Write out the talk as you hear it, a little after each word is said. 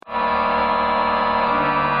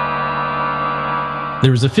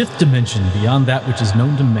There is a fifth dimension beyond that which is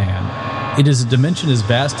known to man. It is a dimension as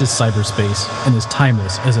vast as cyberspace and as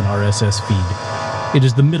timeless as an RSS feed. It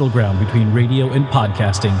is the middle ground between radio and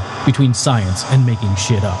podcasting, between science and making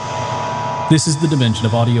shit up. This is the dimension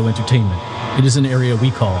of audio entertainment. It is an area we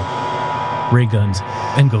call Ray Guns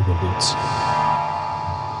and Gogo Boots.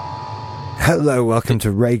 Hello, welcome to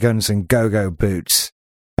Ray Guns and Gogo Boots,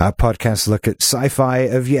 our podcast look at sci-fi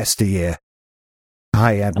of yesteryear.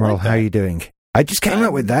 Hi, Admiral, how are you doing? I just came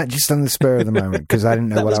up with that just on the spur of the moment because I didn't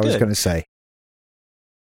know what I was going to say.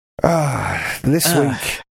 This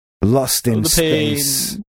week, Lost in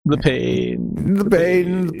Space. The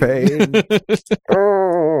pain.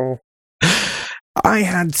 Oh. I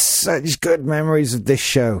had such good memories of this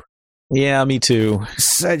show. Yeah, me too.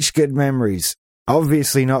 Such good memories.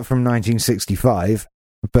 Obviously not from 1965,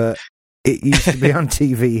 but it used to be on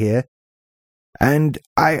TV here. And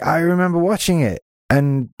I remember watching it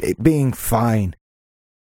and it being fine.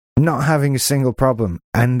 Not having a single problem.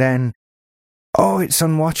 And then, it's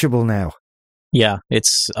unwatchable now. Yeah,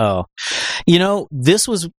 it's, this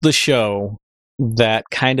was the show that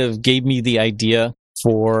kind of gave me the idea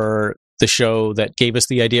for the show that gave us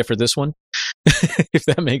the idea for this one, if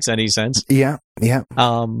that makes any sense. Yeah.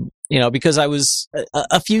 Because I was,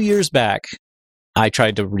 a few years back, I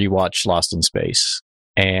tried to rewatch Lost in Space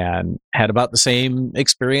and had about the same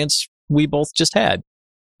experience we both just had,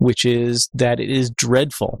 which is that it is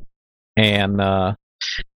dreadful. And,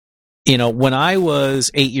 when I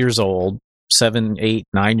was 8 years old, 7, 8,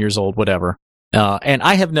 9 years old, whatever, and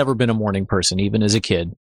I have never been a morning person, even as a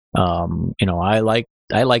kid. I like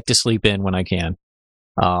to sleep in when I can.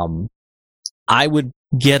 I would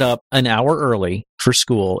get up an hour early for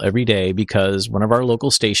school every day because one of our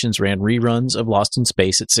local stations ran reruns of Lost in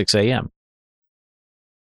Space at 6 a.m.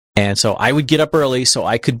 And so I would get up early so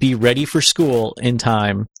I could be ready for school in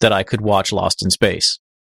time that I could watch Lost in Space.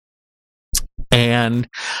 And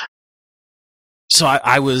so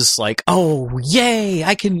I was like, oh, yay,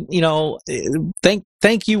 I can,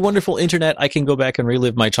 thank you, wonderful internet. I can go back and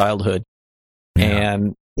relive my childhood. Yeah.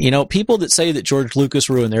 And, people that say that George Lucas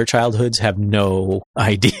ruined their childhoods have no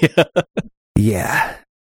idea. Yeah.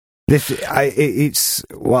 I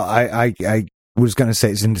was going to say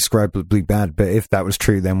it's indescribably bad, but if that was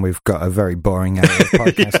true, then we've got a very boring hour of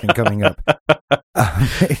podcasting coming up.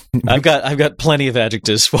 I've got plenty of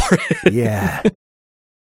adjectives for it. Yeah.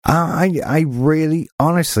 I really,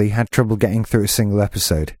 honestly had trouble getting through a single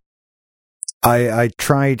episode. I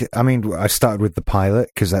tried, I started with the pilot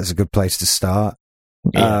because that's a good place to start.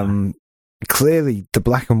 Yeah. Clearly, the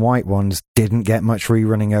black and white ones didn't get much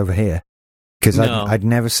rerunning over here because I'd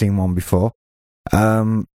never seen one before.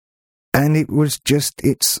 And it was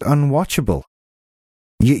it's unwatchable.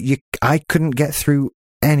 I couldn't get through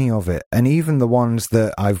any of it. And even the ones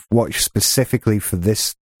that I've watched specifically for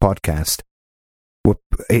this podcast,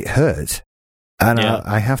 it hurt. And yeah.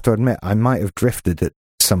 I have to admit, I might have drifted at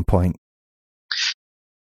some point.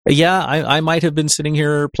 Yeah, I might have been sitting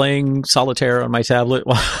here playing solitaire on my tablet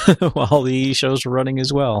while the shows were running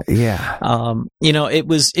as well. Yeah. It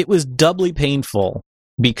was doubly painful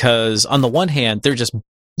because on the one hand, they're just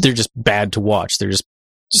bad to watch. They're just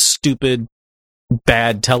stupid,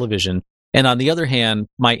 bad television. And on the other hand,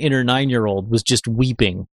 my inner 9-year-old was just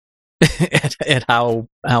weeping at how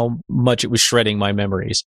much it was shredding my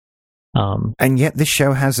memories. And yet this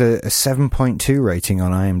show has a 7.2 rating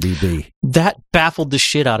on IMDb. That baffled the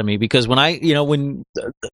shit out of me because so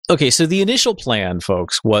the initial plan,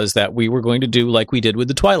 folks, was that we were going to do like we did with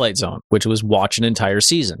the Twilight Zone, which was watch an entire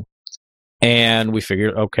season. And we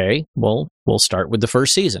figured, okay, well, we'll start with the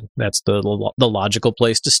first season. That's the logical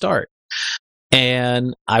place to start.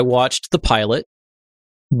 And I watched the pilot,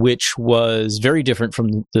 which was very different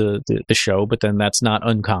from the show, but then that's not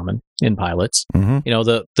uncommon in pilots. Mm-hmm.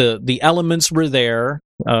 The elements were there.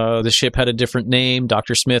 The ship had a different name.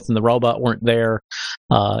 Dr. Smith and the robot weren't there.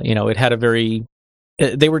 It had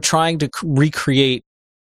they were trying to recreate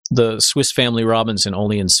the Swiss Family Robinson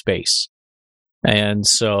only in space. And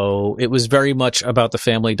so it was very much about the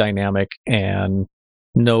family dynamic, and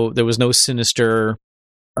there was no sinister,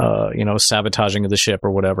 sabotaging of the ship or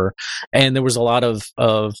whatever. And there was a lot of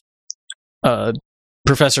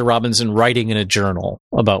Professor Robinson writing in a journal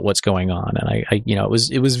about what's going on. And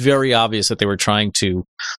it was very obvious that they were trying to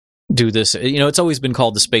do this. It's always been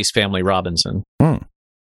called the Space Family Robinson.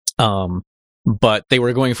 But they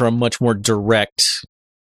were going for a much more direct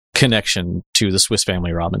connection to the Swiss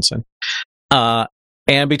Family Robinson.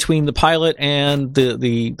 And between the pilot and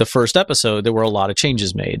the first episode, there were a lot of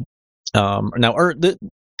changes made.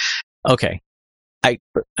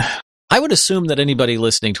 I would assume that anybody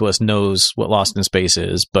listening to us knows what Lost in Space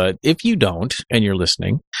is, but if you don't and you're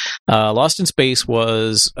listening, Lost in Space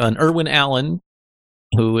was an Irwin Allen,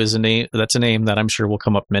 who is a name that I'm sure will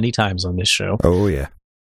come up many times on this show. Oh yeah.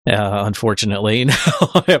 Unfortunately,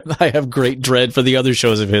 I have great dread for the other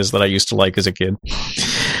shows of his that I used to like as a kid.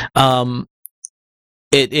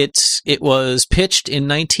 It was pitched in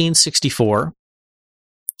 1964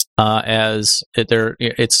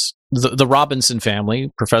 it's the Robinson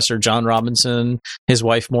family, Professor John Robinson, his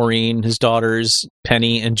wife Maureen, his daughters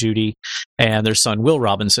Penny and Judy, and their son Will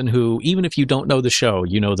Robinson, who, even if you don't know the show,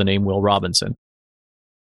 you know the name Will Robinson.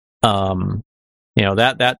 That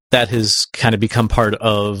has kind of become part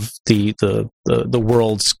of the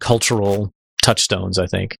world's cultural touchstones, I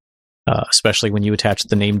think, especially when you attach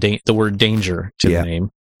the word danger to the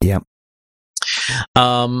name. Yeah.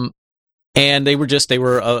 And they were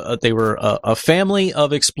a family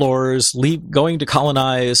of explorers going to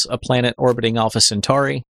colonize a planet orbiting Alpha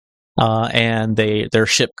Centauri, and their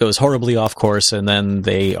ship goes horribly off course, and then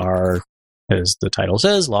they are, as the title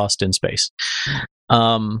says, lost in space.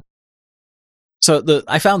 So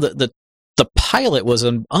I found that the pilot was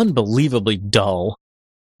an unbelievably dull,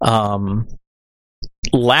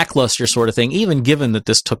 lackluster sort of thing, even given that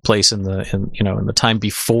this took place in the time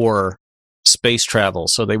before space travel.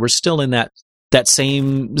 So they were still in that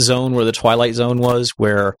same zone where the Twilight Zone was,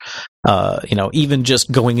 where even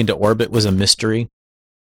just going into orbit was a mystery.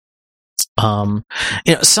 Some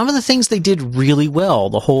of the things they did really well.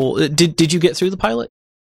 The whole did you get through the pilot?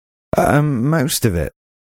 Most of it.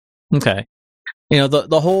 Okay.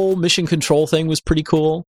 The whole mission control thing was pretty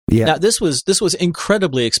cool. Yeah. Now this was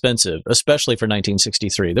incredibly expensive, especially for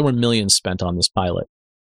 1963. There were millions spent on this pilot.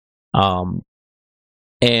 The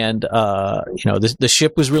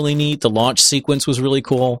ship was really neat. The launch sequence was really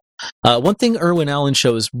cool. One thing Irwin Allen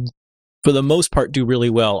shows, for the most part, do really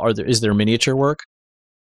well is their miniature work.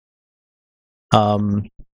 Some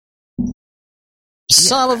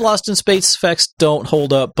of Lost in Space effects don't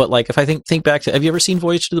hold up, but like if I think back to, have you ever seen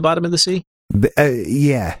Voyage to the Bottom of the Sea?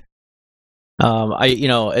 Yeah.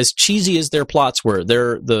 As cheesy as their plots were,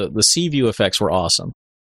 the sea view effects were awesome.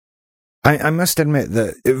 I must admit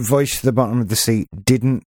that Voyage to the Bottom of the Sea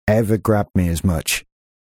didn't ever grab me as much.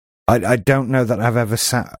 I don't know that I've ever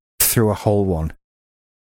sat through a whole one.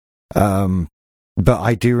 But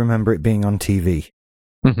I do remember it being on TV.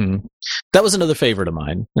 Mm-hmm. That was another favorite of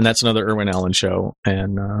mine, and that's another Irwin Allen show,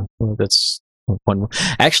 and that's one.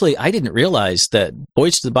 Actually, I didn't realize that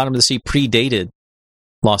Voyage to the Bottom of the Sea predated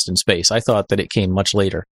Lost in Space. I thought that it came much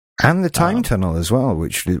later. And the Time Tunnel as well,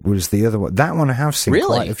 which was the other one. That one I have seen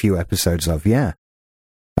quite a few episodes of, yeah.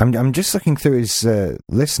 I'm just looking through his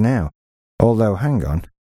list now. Although, hang on.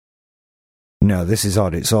 No, this is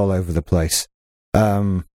odd. It's all over the place.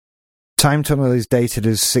 Time Tunnel is dated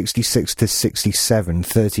as 66 to 67,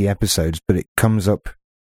 30 episodes, but it comes up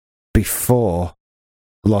before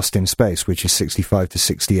Lost in Space, which is 65 to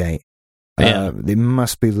 68. Yeah. It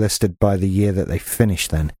must be listed by the year that they finish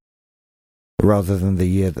then, rather than the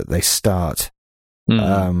year that they start.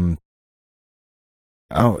 Mm.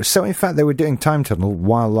 So in fact they were doing Time Tunnel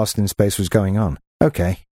while Lost in Space was going on.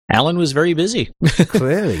 Okay. Alan was very busy.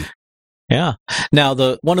 Clearly. Yeah. Now,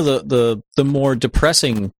 one of the more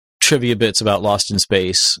depressing trivia bits about Lost in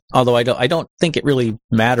Space, although I don't think it really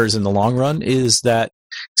matters in the long run, is that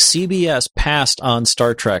CBS passed on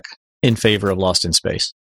Star Trek in favor of Lost in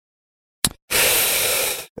Space.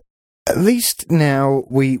 At least now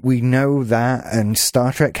we know that, and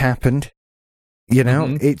Star Trek happened.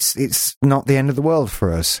 It's not the end of the world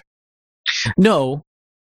for us. No.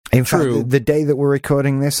 In fact, the day that we're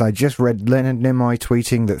recording this, I just read Leonard Nimoy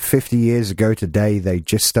tweeting that 50 years ago today, they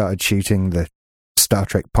just started shooting the Star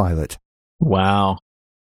Trek pilot. Wow.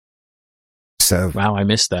 So, wow, I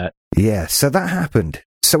missed that. Yeah, so that happened.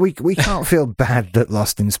 So we can't feel bad that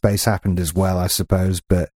Lost in Space happened as well, I suppose,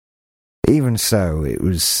 but even so, it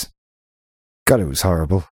was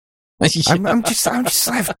horrible. Yeah. I'm just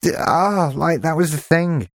left. Like that was the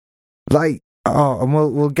thing. And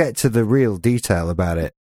we'll get to the real detail about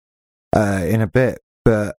it in a bit.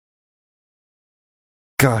 But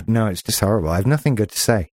God, no, it's just horrible. I have nothing good to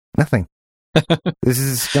say. Nothing. This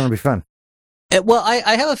is going to be fun. Well,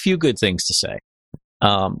 I have a few good things to say.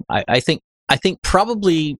 I think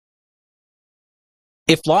probably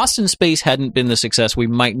if Lost in Space hadn't been the success, we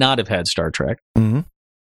might not have had Star Trek. Mm-hmm.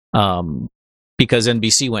 Because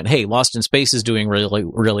NBC went, hey, Lost in Space is doing really,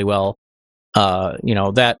 really well.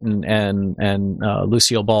 That and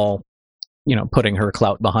Lucille Ball, putting her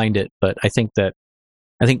clout behind it. But I think the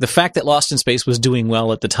fact that Lost in Space was doing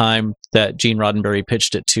well at the time that Gene Roddenberry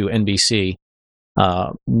pitched it to NBC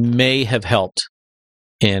may have helped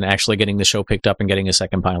in actually getting the show picked up and getting a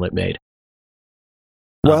second pilot made.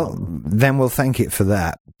 Well, then we'll thank it for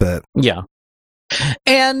that. But yeah,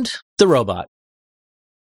 and the robot.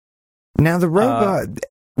 Now the robot,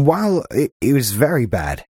 while it was very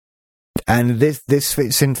bad, and this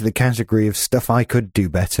fits into the category of stuff I could do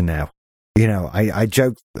better now. You know, I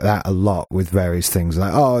joke that a lot with various things,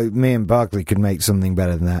 like, oh, me and Barkley could make something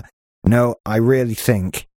better than that. No, I really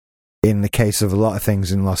think, in the case of a lot of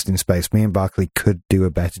things in Lost in Space, me and Barkley could do a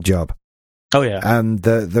better job. Oh, yeah.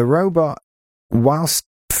 The robot, whilst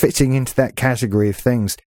fitting into that category of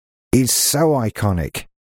things, is so iconic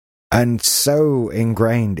and so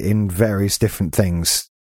ingrained in various different things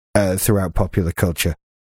throughout popular culture.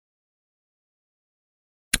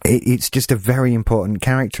 It's just a very important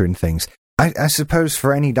character in things. I suppose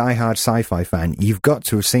for any diehard sci-fi fan, you've got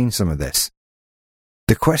to have seen some of this.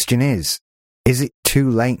 The question is it too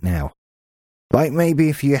late now? Like, maybe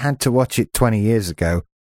if you had to watch it 20 years ago,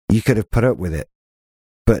 you could have put up with it.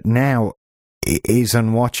 But now, it is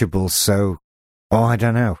unwatchable, so, I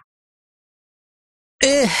don't know.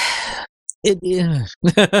 I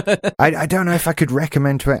don't know if I could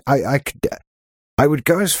recommend to it. I would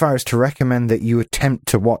go as far as to recommend that you attempt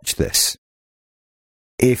to watch this,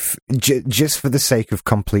 if just for the sake of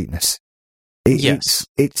completeness. Yes.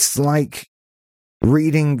 It's like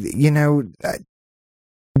reading,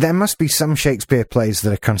 there must be some Shakespeare plays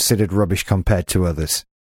that are considered rubbish compared to others.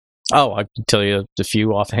 Oh, I can tell you a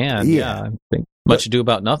few offhand. Yeah. I think Much Ado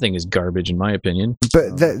About Nothing is garbage, in my opinion.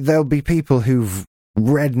 But there'll be people who've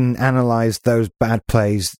read and analysed those bad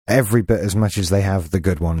plays every bit as much as they have the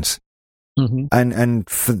good ones. Mm-hmm. And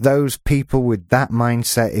for those people with that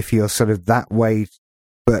mindset, if you're sort of that way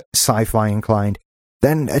but sci-fi inclined,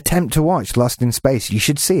 then attempt to watch Lost in Space. You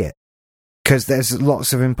should see it, because there's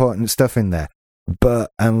lots of important stuff in there.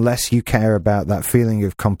 But unless you care about that feeling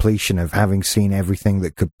of completion of having seen everything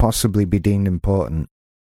that could possibly be deemed important,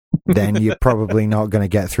 then you're probably not going to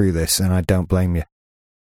get through this, and I don't blame you.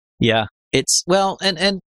 Yeah, it's, well,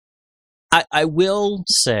 and I will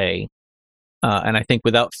say, and I think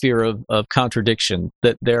without fear of contradiction,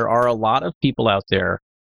 that there are a lot of people out there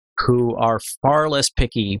who are far less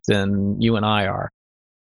picky than you and I are,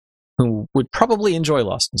 who would probably enjoy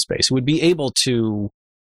Lost in Space, who would be able to,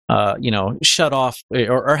 shut off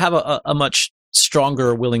or have a much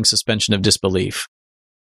stronger willing suspension of disbelief.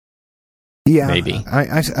 Yeah, maybe.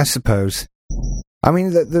 I suppose. I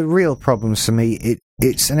mean, the real problems for me,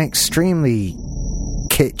 it's an extremely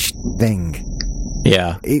kitsch thing.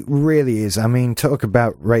 Yeah. It really is. I mean, talk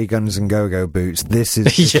about ray guns and go-go boots. This is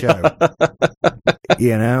the show.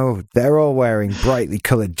 They're all wearing brightly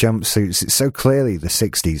coloured jumpsuits. It's so clearly the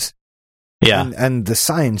 60s. Yeah. And the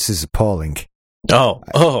science is appalling. Oh.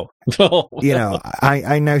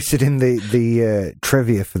 I noted in the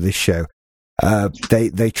trivia for this show,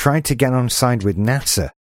 they tried to get on side with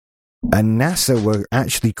NASA. And NASA were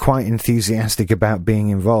actually quite enthusiastic about being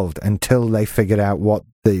involved until they figured out what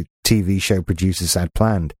the TV show producers had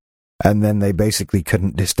planned. And then they basically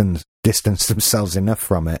couldn't distance themselves enough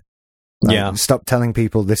from it. Yeah. Stop telling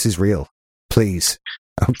people this is real. Please.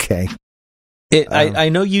 Okay. I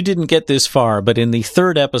know you didn't get this far, but in the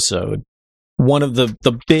third episode, one of the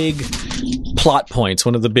big plot points,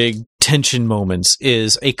 one of the big tension moments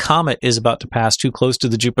is a comet is about to pass too close to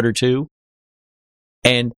the Jupiter 2.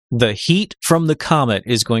 And the heat from the comet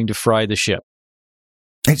is going to fry the ship.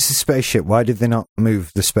 It's a spaceship. Why did they not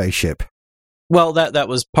move the spaceship? Well, that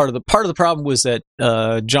was part of the problem was that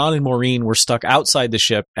John and Maureen were stuck outside the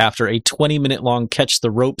ship after a 20-minute long catch the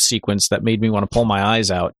rope sequence that made me want to pull my eyes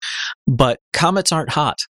out. But comets aren't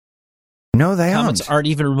hot. No, they aren't. Comets aren't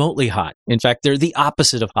even remotely hot. In fact, they're the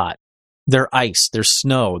opposite of hot. They're ice. They're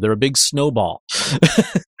snow. They're a big snowball.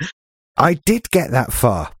 I did get that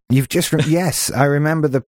far. You've just... yes, I remember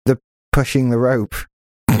the pushing the rope.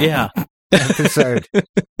 Yeah. Episode.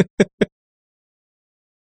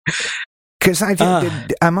 Because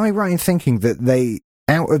am I right in thinking that they,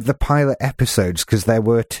 out of the pilot episodes, because there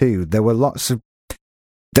were two, there was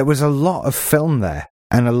a lot of film there,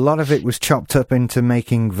 and a lot of it was chopped up into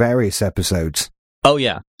making various episodes. Oh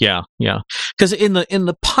yeah. Because in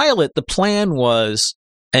the pilot, the plan was,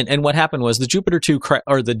 and what happened was the Jupiter 2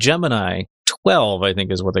 or the Gemini 12, I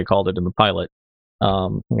think is what they called it in the pilot.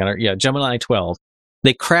 Gemini 12.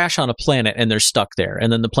 They crash on a planet and they're stuck there,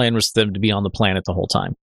 and then the plan was for them to be on the planet the whole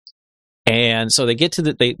time. And so they get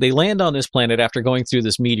to they land on this planet after going through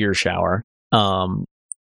this meteor shower,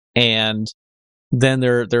 and then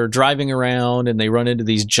they're driving around and they run into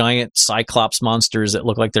these giant Cyclops monsters that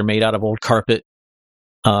look like they're made out of old carpet,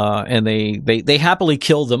 and they happily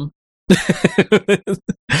kill them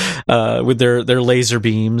with their laser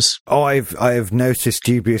beams. Oh, I've noticed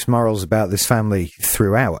dubious morals about this family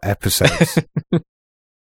throughout episodes.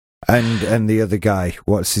 and the other guy,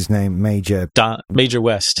 what's his name? Major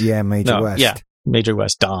West. Yeah, Major West. Yeah, Major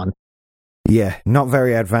West, Don. Yeah, not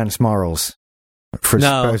very advanced morals for a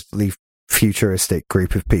supposedly futuristic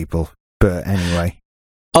group of people. But anyway.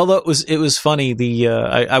 Although it was funny,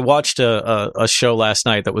 I watched a show last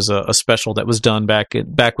night that was a special that was done back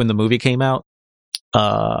when the movie came out.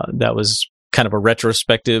 That was kind of a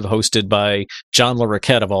retrospective hosted by John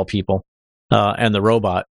LaRoquette of all people, and the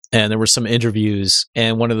robot. And there were some interviews,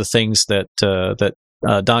 and one of the things that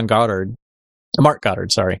Mark Goddard,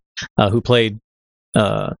 who played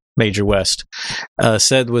Major West,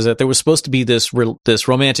 said was that there was supposed to be this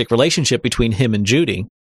romantic relationship between him and Judy.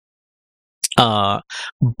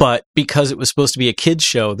 But because it was supposed to be a kids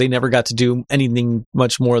show, they never got to do anything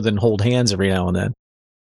much more than hold hands every now and then.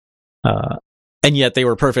 And yet they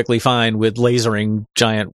were perfectly fine with lasering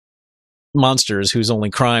giant monsters whose only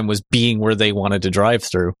crime was being where they wanted to drive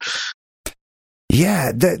through.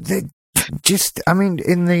 Yeah, just, I mean,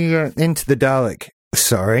 in the Into the Dalek,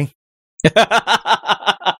 sorry.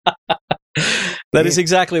 That is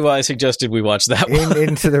exactly why I suggested we watch that one.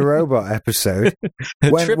 Into the Robot episode.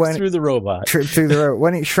 Trip through the robot.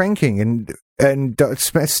 When it's shrinking and Dr.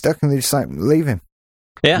 Smith's stuck and they're just like, leave him.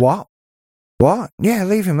 Yeah. What? Yeah,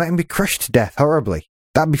 leave him. Let him be crushed to death horribly.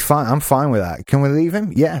 That'd be fine. I'm fine with that. Can we leave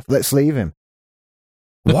him? Yeah, let's leave him.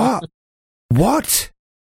 What? What?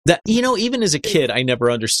 That, even as a kid, I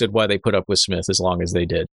never understood why they put up with Smith as long as they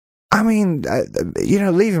did. I mean,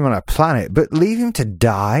 leave him on a planet, but leave him to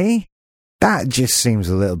die? That just seems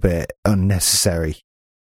a little bit unnecessary,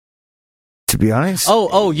 to be honest.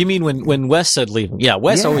 Oh, you mean when Wes said leave him? Yeah,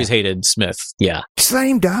 Wes always hated Smith. Yeah. Just let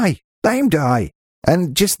him die. Let him die.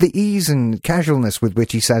 And just the ease and casualness with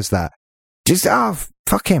which he says that. Just,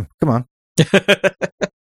 fuck him. Come on. I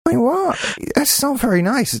mean, what? That's not very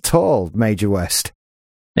nice at all, Major West.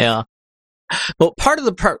 Yeah. Well, part of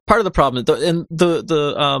the problem,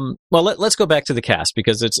 let's go back to the cast,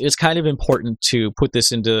 because it's kind of important to put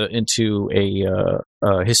this into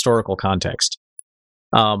a historical context.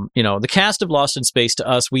 The cast of Lost in Space, to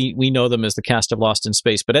us, we know them as the cast of Lost in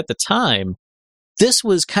Space, but at the time, this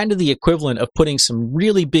was kind of the equivalent of putting some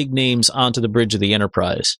really big names onto the bridge of the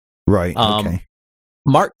Enterprise. Right. Okay.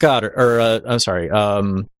 Mark Goddard,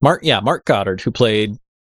 Mark Goddard, who played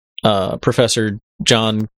Professor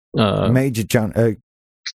John. Major John.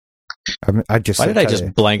 I just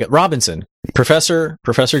blank it? Robinson, Professor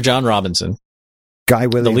John Robinson, Guy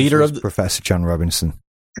Williams, the leader of Professor John Robinson.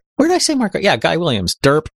 Where did I say Mark? Yeah, Guy Williams.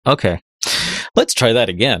 Derp. Okay, let's try that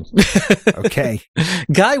again. Okay.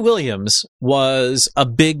 Guy Williams was a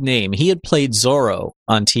big name. He had played Zorro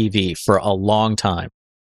on TV for a long time.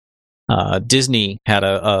 Disney had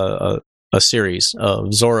a series of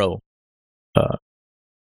Zorro.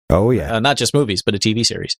 Oh yeah, not just movies, but a TV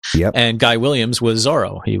series. Yep. And Guy Williams was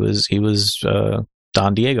Zorro. He was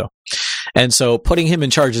Don Diego, and so putting him in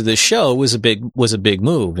charge of this show was a big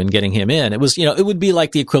move. And getting him in, it was it would be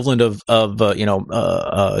like the equivalent of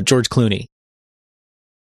George Clooney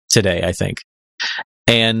today, I think.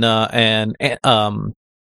 And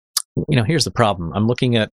here's the problem. I'm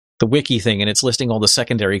looking at the wiki thing, and it's listing all the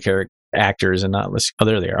secondary actors and not listing. Oh,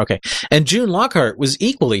 they're there. Okay. And June Lockhart was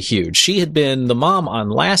equally huge. She had been the mom on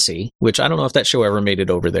Lassie, which I don't know if that show ever made it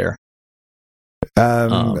over there.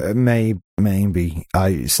 Maybe.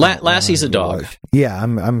 Lassie's a dog. Yeah,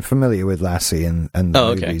 I'm familiar with Lassie and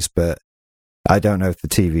the movies, but I don't know if the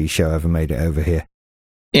TV show ever made it over here.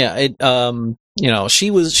 Yeah,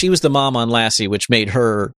 she was the mom on Lassie, which made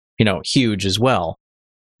her, huge as well.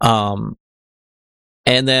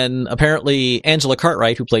 And then apparently Angela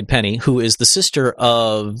Cartwright, who played Penny, who is the sister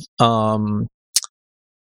of I'm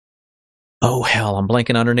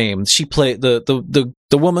blanking on her name. She played the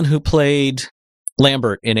woman who played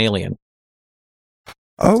Lambert in Alien.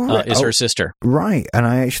 Oh, right. Is her sister. Right, and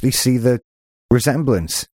I actually see the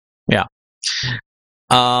resemblance. Yeah.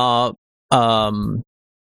 Marta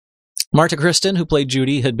Kristen, who played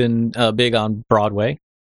Judy, had been big on Broadway,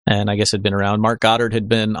 and I guess had been around. Mark Goddard had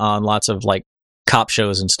been on lots of cop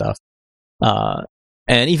shows and stuff.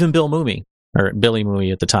 And even Billy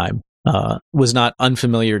Mooney at the time, was not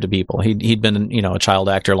unfamiliar to people. He'd been, a child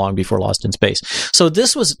actor long before Lost in Space. So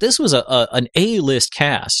this was an A-list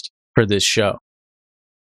cast for this show.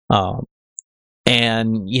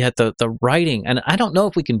 And yet the writing, and I don't know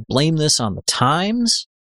if we can blame this on the times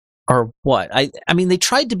or what. I mean, they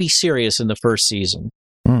tried to be serious in the first season.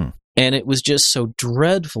 And it was just so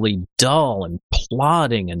dreadfully dull and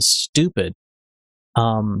plodding and stupid.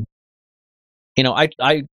 I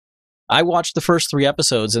I watched the first 3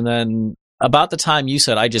 episodes, and then about the time you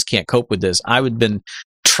said I just can't cope with this, I would been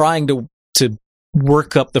trying to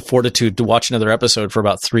work up the fortitude to watch another episode for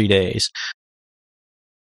about 3 days.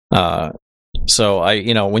 So I,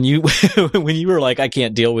 when you when you were like, I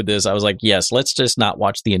can't deal with this, I was like, yes, let's just not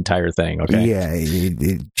watch the entire thing. Okay. Yeah,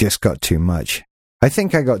 it just got too much. I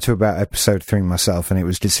think I got to about episode 3 myself, and it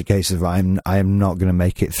was just a case of I am not going to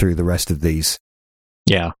make it through the rest of these.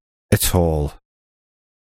 Yeah. At all.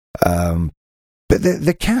 But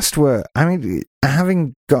the cast were, I mean,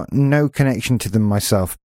 having got no connection to them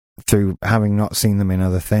myself through having not seen them in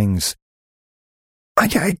other things,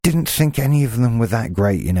 I didn't think any of them were that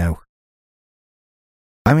great,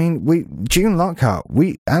 I mean, June Lockhart,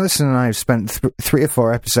 Alison and I have spent 3 or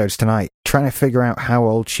 4 episodes tonight trying to figure out how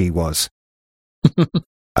old she was.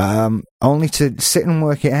 Only to sit and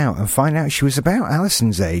work it out and find out she was about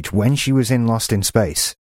Alison's age when she was in Lost in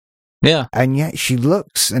Space. Yeah. And yet she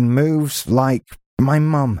looks and moves like my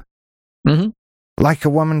mum. Mm-hmm. Like a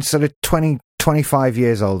woman sort of 20, 25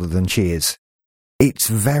 years older than she is. It's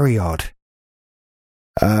very odd.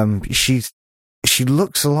 She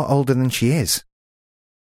looks a lot older than she is.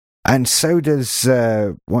 And so does,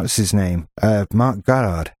 what's his name? Mark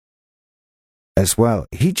Goddard as well.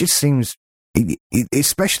 He just seems,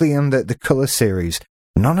 especially in the Colour series,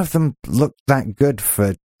 none of them look that good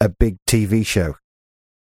for a big TV show.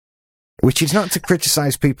 Which is not to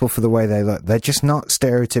criticize people for the way they look. They're just not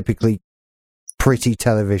stereotypically pretty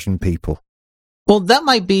television people. Well, that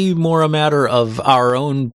might be more a matter of our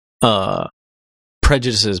own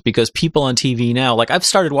prejudices, because people on TV now, like I've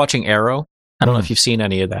started watching Arrow. I don't know if you've seen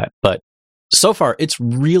any of that, but so far it's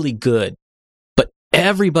really good. But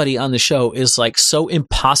everybody on the show is like so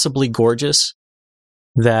impossibly gorgeous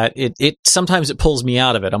that it sometimes it pulls me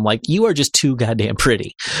out of it. I'm like, you are just too goddamn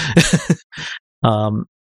pretty. And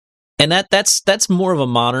that's more of a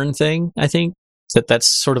modern thing, I think. That's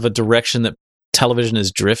sort of a direction that television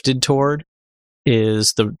has drifted toward,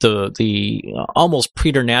 is the almost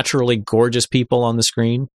preternaturally gorgeous people on the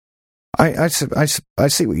screen. I see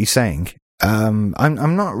what you're saying.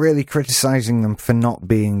 I'm not really criticizing them for not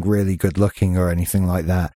being really good looking or anything like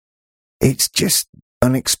that. It's just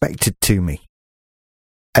unexpected to me.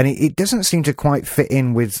 And it doesn't seem to quite fit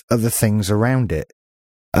in with other things around it.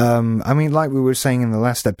 I mean, like we were saying in the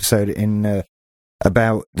last episode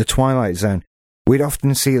about the Twilight Zone, we'd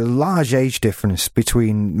often see a large age difference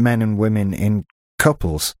between men and women in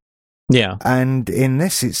couples. Yeah. And in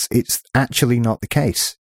this, it's actually not the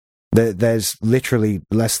case. There's literally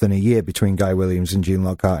less than a year between Guy Williams and June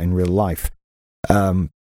Lockhart in real life. And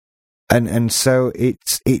so it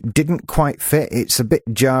didn't quite fit. It's a bit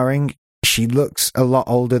jarring. She looks a lot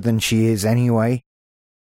older than she is anyway.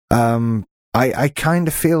 I kind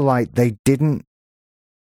of feel like they didn't.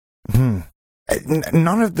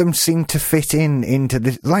 None of them seem to fit into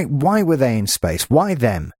this. Like, why were they in space? Why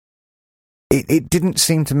them? It didn't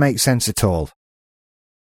seem to make sense at all.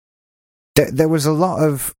 There was a lot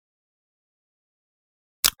of.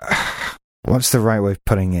 What's the right way of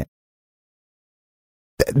putting it?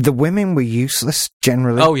 The women were useless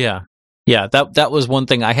generally. Oh yeah, yeah. That was one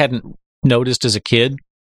thing I hadn't noticed as a kid.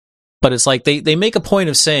 But it's like they make a point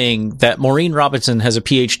of saying that Maureen Robinson has a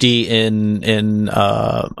PhD in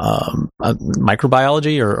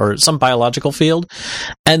microbiology or some biological field,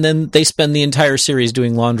 and then they spend the entire series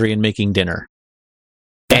doing laundry and making dinner.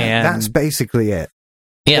 And that's basically it.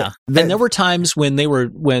 Yeah, and there were times when they were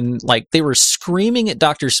screaming at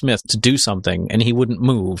Dr. Smith to do something, and he wouldn't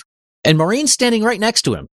move, and Maureen's standing right next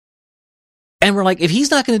to him, and we're like, if he's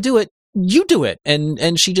not going to do it, you do it,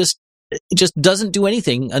 and she just doesn't do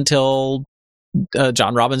anything until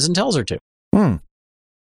John Robinson tells her to.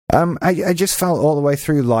 I just felt all the way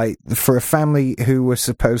through like, for a family who were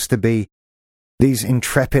supposed to be these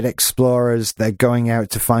intrepid explorers, they're going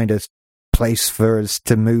out to find a place for us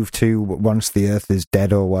to move to once the Earth is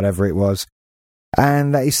dead or whatever it was,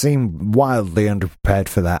 and they seem wildly underprepared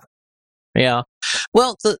for that. Yeah,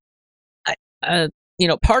 well,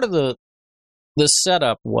 part of the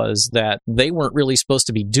setup was that they weren't really supposed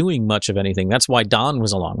to be doing much of anything. That's why Don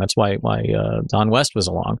was along. That's why Don West was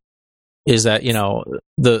along. Is that,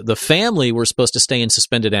 the family were supposed to stay in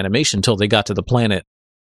suspended animation until they got to the planet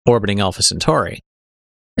orbiting Alpha Centauri.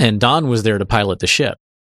 And Don was there to pilot the ship.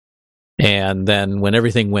 And then when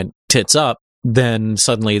everything went tits up, then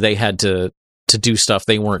suddenly they had to do stuff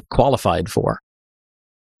they weren't qualified for.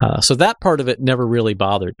 So that part of it never really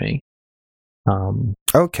bothered me.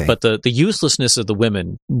 Okay. But the uselessness of the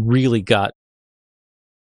women really got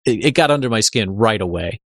under my skin right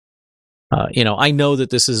away. I know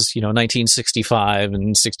that this is 1965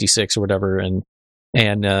 and 66 or whatever, and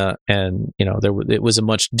it was a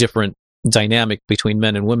much different dynamic between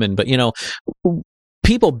men and women. But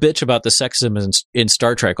people bitch about the sexism in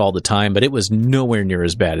Star Trek all the time, but it was nowhere near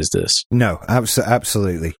as bad as this. No,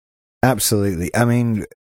 absolutely. I mean,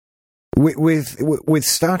 with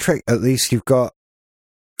Star Trek, at least you've got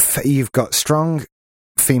strong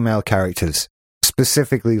female characters,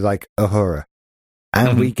 specifically like Uhura,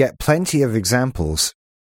 and we get plenty of examples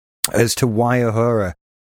as to why Uhura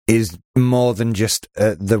is more than just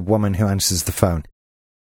the woman who answers the phone.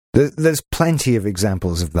 There's plenty of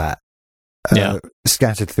examples of that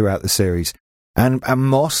scattered throughout the series, and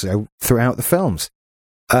more so throughout the films.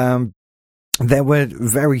 There were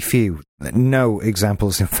very few, no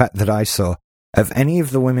examples, in fact, that I saw of any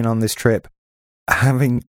of the women on this trip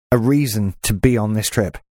having a reason to be on this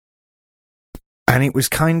trip. And it was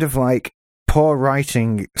kind of like poor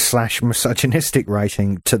writing / misogynistic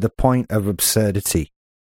writing to the point of absurdity.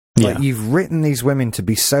 Yeah. Like, you've written these women to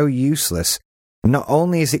be so useless. Not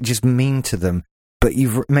only is it just mean to them, but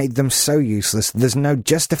you've made them so useless. There's no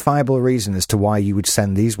justifiable reason as to why you would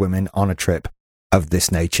send these women on a trip of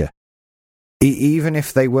this nature. Even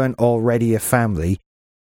if they weren't already a family,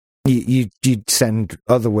 you'd send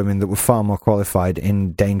other women that were far more qualified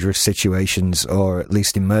in dangerous situations, or at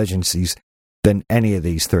least emergencies, than any of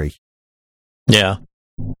these three. Yeah.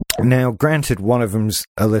 Now, granted, one of them's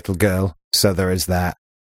a little girl, so there is that.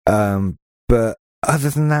 But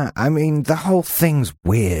other than that, I mean, the whole thing's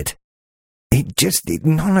weird.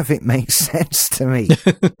 None of it makes sense to me.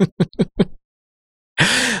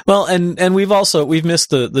 Well, and we've missed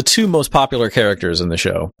the two most popular characters in the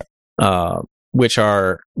show, which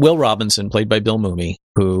are Will Robinson, played by Bill Mumy,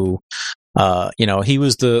 who, he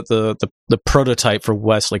was the prototype for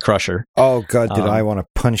Wesley Crusher. Oh God, did I want to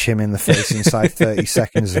punch him in the face inside 30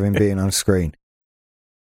 seconds of him being on screen?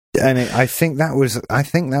 And I think that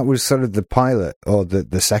was sort of the pilot, or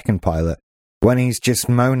the second pilot, when he's just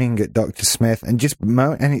moaning at Dr. Smith and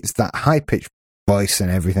and it's that high pitched voice and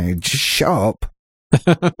everything. Just shut up.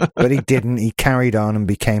 But he didn't. He carried on and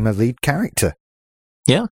became a lead character.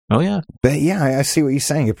 Yeah. Oh, yeah. But yeah, I see what you're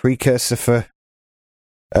saying. A precursor for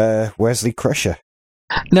Wesley Crusher.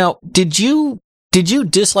 Now, did you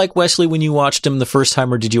dislike Wesley when you watched him the first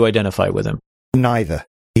time, or did you identify with him? Neither.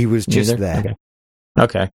 He was just there.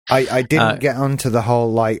 Okay. I didn't get onto the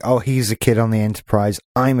whole, like, oh, he's a kid on the Enterprise,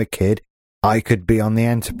 I'm a kid, I could be on the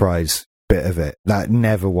Enterprise bit of it. That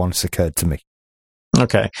never once occurred to me.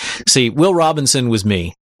 Okay. See, Will Robinson was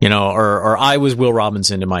me, or I was Will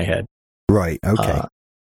Robinson in my head. Right, okay.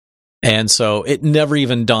 And so it never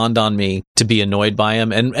even dawned on me to be annoyed by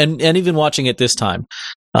him. And even watching it this time,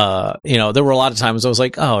 there were a lot of times I was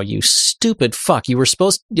like, oh, you stupid fuck. You were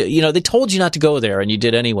supposed to, they told you not to go there and you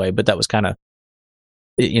did anyway, but that was kind of,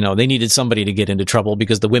 they needed somebody to get into trouble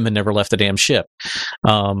because the women never left the damn ship.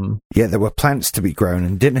 Yeah, there were plants to be grown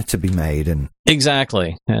and dinner to be made, and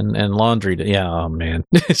exactly, and laundry. Oh man,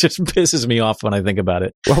 it just pisses me off when I think about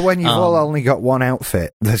it. Well, when you've all only got one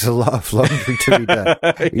outfit, there's a lot of laundry to be done.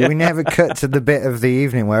 Yeah. We never cut to the bit of the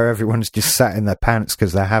evening where everyone's just sat in their pants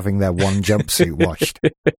because they're having their one jumpsuit washed.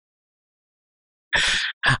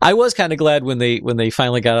 I was kind of glad when they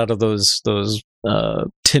finally got out of those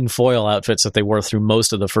tinfoil outfits that they wore through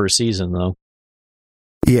most of the first season, though.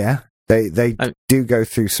 Yeah, they do go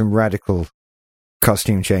through some radical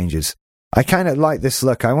costume changes. I kind of like this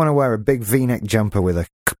look. I want to wear a big V-neck jumper with a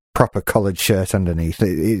proper collared shirt underneath.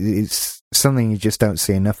 It's something you just don't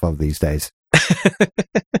see enough of these days.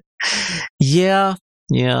 Yeah.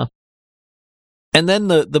 And then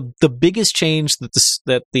the biggest change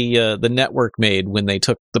that the network made when they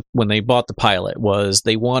bought the pilot was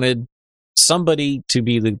they wanted somebody to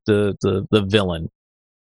be the villain,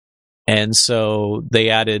 and so they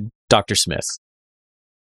added Dr. Smith.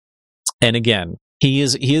 And again,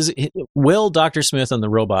 Dr. Smith and the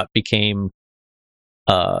robot became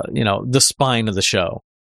the spine of the show.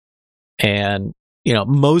 And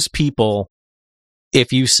most people,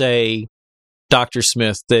 if you say Dr.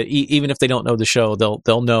 Smith, that even if they don't know the show,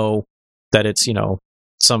 they'll know that it's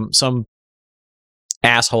some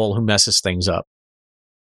asshole who messes things up.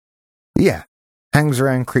 Yeah, hangs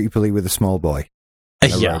around creepily with a small boy.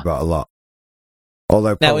 Yeah, robot a lot.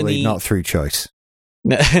 Although probably not through choice.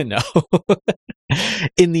 No.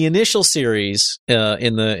 In the initial series,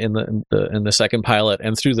 in the second pilot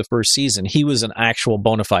and through the first season, he was an actual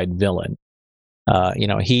bona fide villain.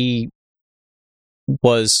 He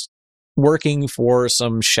was working for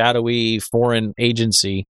some shadowy foreign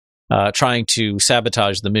agency, trying to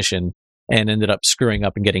sabotage the mission, and ended up screwing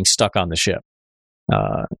up and getting stuck on the ship.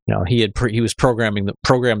 He was programmed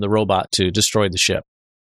the robot to destroy the ship,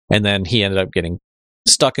 and then he ended up getting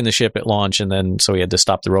stuck in the ship at launch, and then so he had to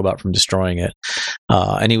stop the robot from destroying it.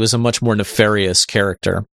 And he was a much more nefarious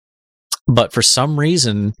character. But for some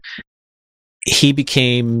reason, he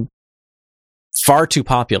became far too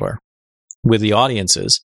popular with the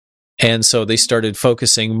audiences. And so they started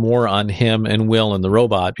focusing more on him and Will and the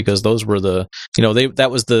robot, because those were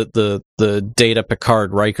that was the Data,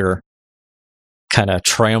 Picard, Riker kind of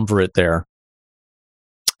triumvirate there.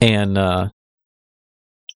 And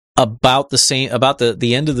about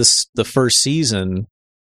the end of the first season,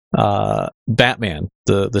 Batman,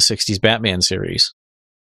 the 60s Batman series,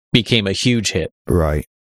 became a huge hit. Right.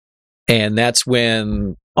 And that's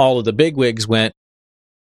when all of the bigwigs went,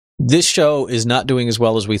 this show is not doing as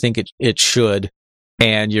well as we think it should,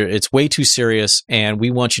 and it's way too serious, and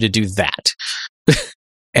we want you to do that.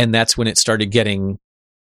 And that's when it started getting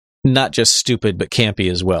not just stupid, but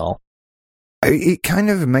campy as well. It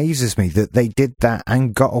kind of amazes me that they did that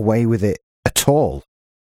and got away with it at all.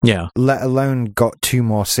 Yeah. Let alone got 2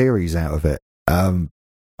 more series out of it.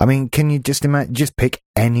 I mean, can you just imagine? Just pick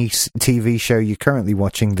any TV show you're currently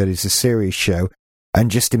watching that is a serious show, and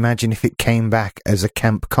just imagine if it came back as a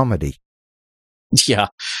camp comedy. Yeah.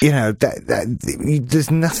 You know, there's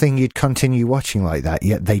nothing you'd continue watching like that,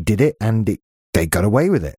 yet they did it, and they got away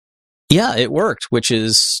with it. Yeah, it worked, which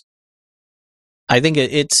is, I think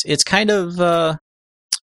it's kind of, I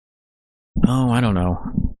don't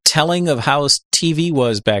know, telling of how TV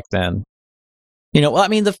was back then. I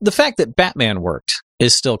mean, the fact that Batman worked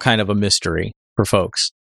is still kind of a mystery for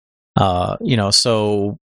folks.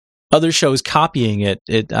 So other shows copying it,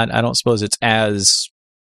 I don't suppose it's as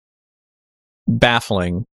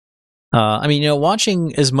baffling. I mean,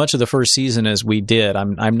 watching as much of the first season as we did,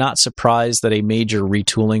 I'm not surprised that a major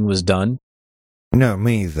retooling was done. No,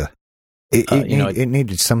 me either. It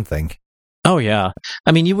needed something. Oh yeah,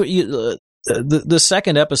 I mean, the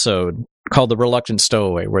second episode called "The Reluctant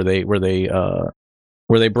Stowaway," where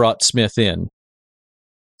they brought Smith in.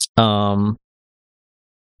 Let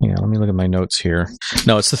me look at my notes here.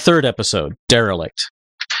 No, it's the third episode, Derelict.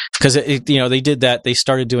 Because they did that. They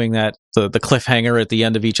started doing that, the cliffhanger at the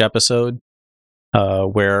end of each episode,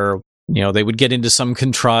 where they would get into some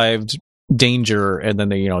contrived danger, and then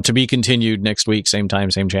they to be continued next week, same time,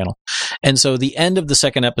 same channel. And so the end of the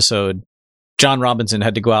second episode, John Robinson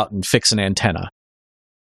had to go out and fix an antenna,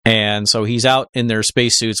 and so he's out in their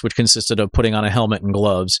spacesuits, which consisted of putting on a helmet and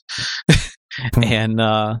gloves, and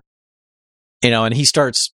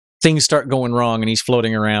and things start going wrong, and he's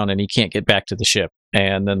floating around, and he can't get back to the ship.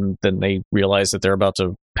 And then they realize that they're about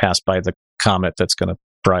to pass by the comet that's going to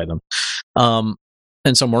fry them.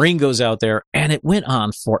 And so Maureen goes out there, and it went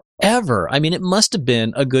on forever. I mean, it must have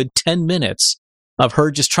been a good 10 minutes of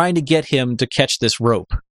her just trying to get him to catch this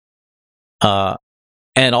rope.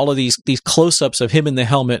 And all of these close-ups of him in the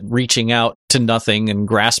helmet reaching out to nothing and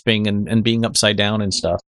grasping and being upside down and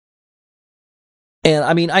stuff. And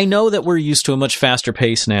I mean, I know that we're used to a much faster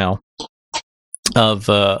pace now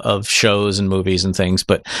of shows and movies and things,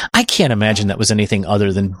 but I can't imagine that was anything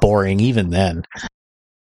other than boring even then.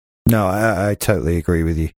 No, I totally agree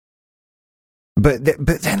with you. But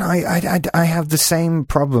then I have the same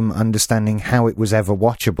problem understanding how it was ever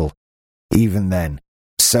watchable, even then.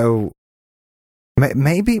 So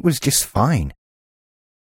maybe it was just fine.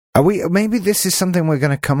 Maybe this is something we're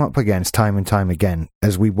going to come up against time and time again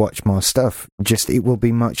as we watch more stuff. Just it will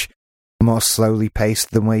be much more slowly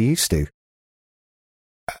paced than we're used to.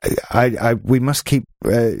 We must keep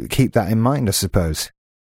that in mind, I suppose.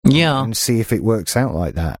 Yeah, and see if it works out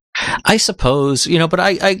like that. I suppose, but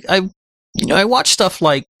I watch stuff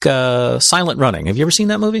like Silent Running. Have you ever seen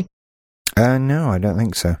that movie? No, I don't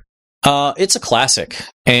think so. It's a classic,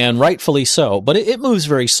 and rightfully so, but it moves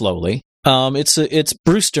very slowly. It's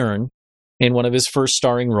Bruce Dern in one of his first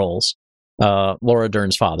starring roles, Laura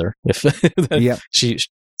Dern's father. Yeah,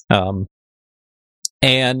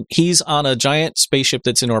 and he's on a giant spaceship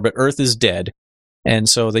that's in orbit. Earth is dead, and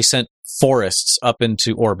so they sent forests up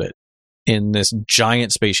into orbit in this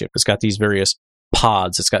giant spaceship. It's got these various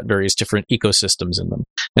pods. It's got various different ecosystems in them,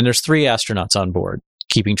 and there's 3 astronauts on board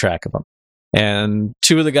keeping track of them. And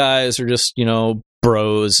 2 of the guys are just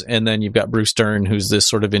bros, and then you've got Bruce Dern, who's this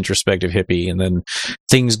sort of introspective hippie, and then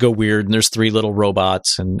things go weird, and there's 3 little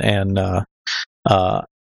robots, and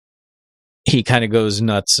he kind of goes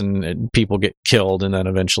nuts, and people get killed, and then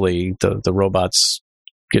eventually the robots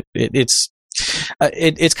get it's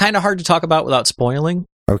kind of hard to talk about without spoiling.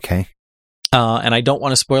 Okay. And I don't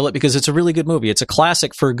want to spoil it because it's a really good movie. It's a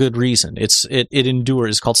classic for a good reason. It endures.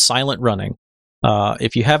 It's called Silent Running.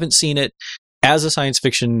 If you haven't seen it, as a science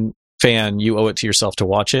fiction fan, you owe it to yourself to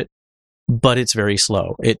watch it. but it's very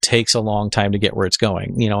slow. It takes a long time to get where it's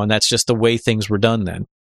going, and that's just the way things were done then.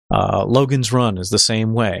 Logan's Run is the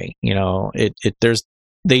same way,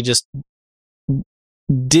 they just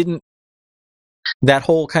didn't, that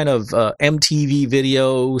whole kind of MTV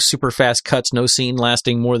video, super fast cuts, no scene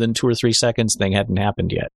lasting more than 2 or 3 seconds thing hadn't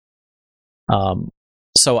happened yet.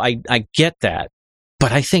 So I get that,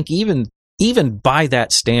 but I think even by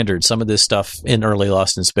that standard, some of this stuff in early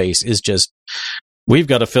Lost in Space is just, we've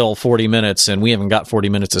got to fill 40 minutes and we haven't got 40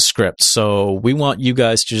 minutes of script. So we want you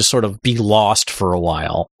guys to just sort of be lost for a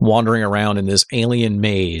while, wandering around in this alien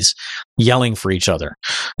maze, yelling for each other.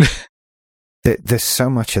 There's so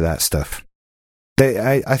much of that stuff.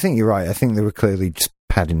 I think you're right. I think they were clearly just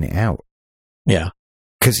padding it out. Yeah.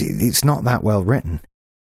 Because it's not that well written.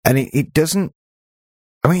 And it doesn't...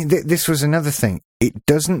 I mean, this was another thing. It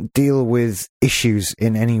doesn't deal with issues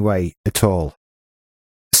in any way at all.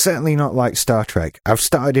 Certainly not like Star Trek. I've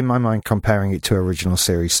started in my mind comparing it to original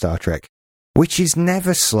series Star Trek, which is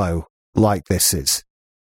never slow like this is.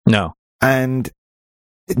 No. And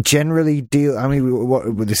generally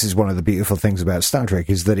this is one of the beautiful things about Star Trek,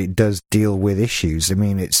 is that it does deal with issues. I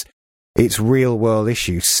mean, it's real world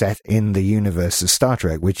issues set in the universe of Star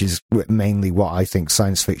Trek, which is mainly what I think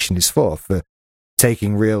science fiction is for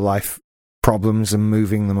taking real life problems and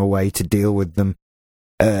moving them away to deal with them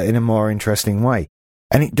in a more interesting way.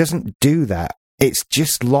 And it doesn't do that. It's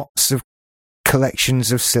just lots of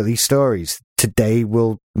collections of silly stories. Today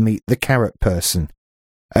we'll meet the carrot person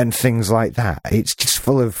and things like that. It's just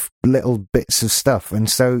full of little bits of stuff. And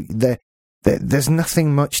so there's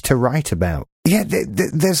nothing much to write about. Yeah,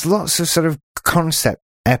 there's lots of sort of concept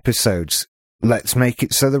episodes. Let's make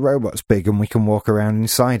it so the robot's big and we can walk around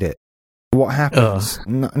inside it. What happens?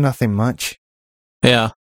 Nothing much. Yeah.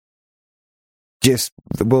 Just,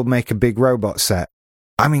 we'll make a big robot set.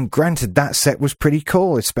 I mean, granted, that set was pretty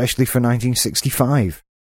cool, especially for 1965.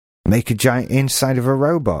 Make a giant inside of a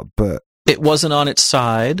robot, but... It wasn't on its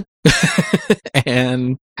side.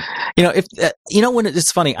 And, when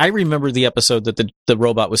it's funny, I remember the episode that the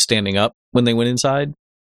robot was standing up when they went inside,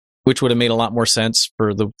 which would have made a lot more sense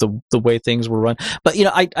for the way things were run. But,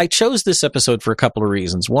 I chose this episode for a couple of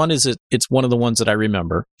reasons. One is it's one of the ones that I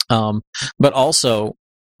remember, but also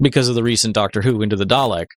because of the recent Doctor Who Into the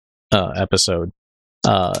Dalek episode.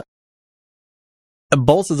 Both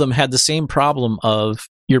of them had the same problem of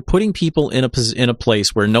you're putting people in a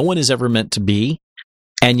place where no one is ever meant to be,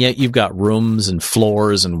 and yet you've got rooms and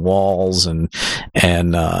floors and walls and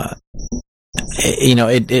like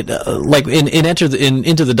in Into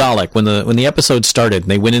the Dalek, when the episode started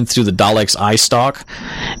and they went in through the Dalek's eye stalk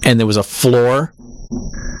and there was a floor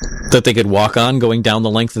that they could walk on going down the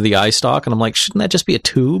length of the eye stalk, and I'm like, shouldn't that just be a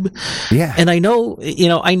tube? Yeah. And I know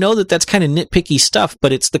that that's kind of nitpicky stuff,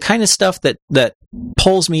 but it's the kind of stuff that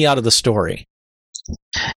pulls me out of the story.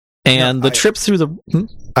 And trip through the...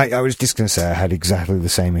 I was just going to say I had exactly the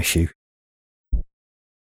same issue.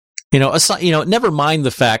 Never mind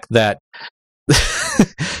the fact that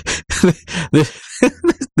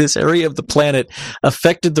this area of the planet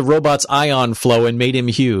affected the robot's ion flow and made him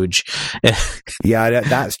huge. Yeah,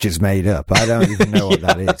 that's just made up. I don't even know what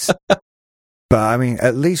that is. But I mean,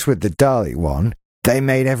 at least with the Dalek one, they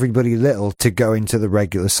made everybody little to go into the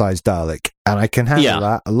regular sized Dalek. And I can handle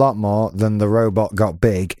that a lot more than the robot got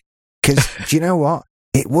big. Because, do you know what?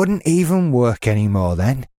 It wouldn't even work anymore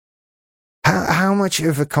then. How much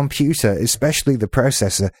of a computer, especially the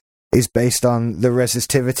processor, is based on the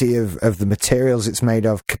resistivity of the materials it's made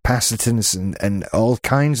of, capacitance and all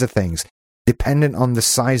kinds of things, dependent on the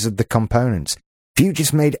size of the components. If you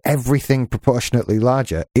just made everything proportionately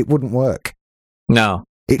larger, it wouldn't work. No.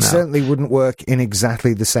 It certainly wouldn't work in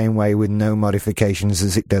exactly the same way with no modifications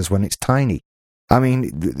as it does when it's tiny. I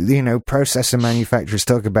mean, processor manufacturers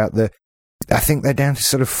talk about I think they're down to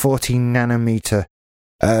sort of 14 nanometer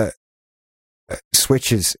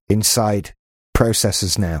switches inside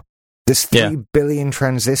processors now. There's 3 billion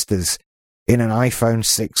transistors in an iPhone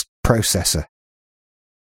 6 processor.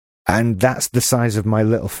 And that's the size of my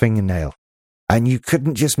little fingernail. And you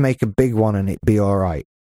couldn't just make a big one and it'd be all right.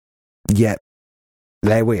 Yet,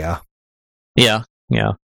 there we are. Yeah.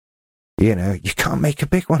 You can't make a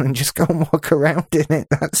big one and just go and walk around in it.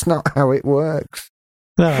 That's not how it works.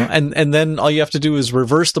 No, and then all you have to do is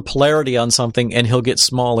reverse the polarity on something and he'll get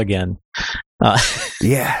small again.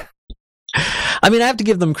 Yeah. I mean, I have to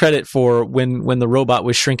give them credit for when the robot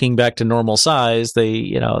was shrinking back to normal size,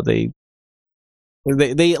 they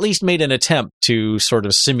at least made an attempt to sort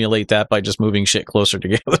of simulate that by just moving shit closer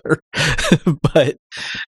together. But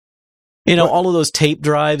all of those tape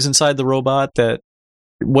drives inside the robot that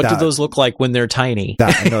what do those look like when they're tiny?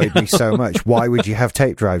 That annoyed me so much. Why would you have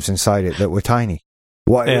tape drives inside it that were tiny?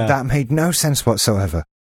 That made no sense whatsoever.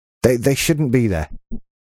 They shouldn't be there.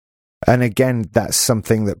 And again, that's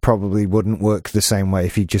something that probably wouldn't work the same way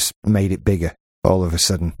if you just made it bigger all of a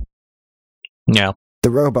sudden. Yeah. The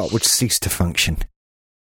robot would cease to function.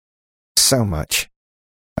 So much.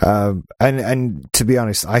 And to be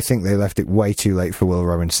honest, I think they left it way too late for Will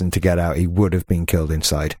Robinson to get out. He would have been killed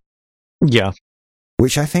inside. Yeah.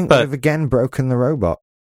 Which I think would have again broken the robot.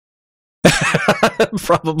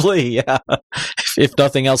 Probably, yeah. If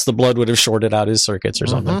nothing else, the blood would have shorted out his circuits or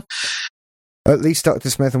something. At least Dr.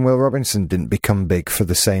 Smith and Will Robinson didn't become big for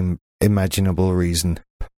the same imaginable reason.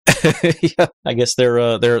 Yeah, I guess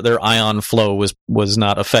their ion flow was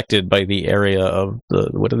not affected by the area of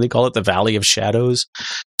what do they call it? The Valley of Shadows?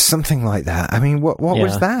 Something like that. I mean, what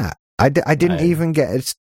was that? I didn't even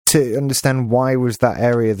get to understand why was that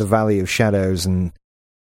area the Valley of Shadows, and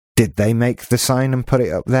did they make the sign and put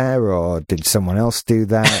it up there, or did someone else do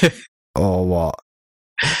that, or what?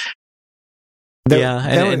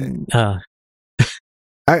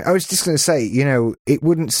 I was just going to say, it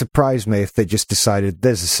wouldn't surprise me if they just decided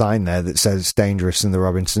there's a sign there that says it's dangerous, and the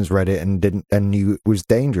Robinsons read it and knew it was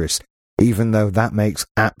dangerous, even though that makes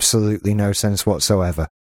absolutely no sense whatsoever.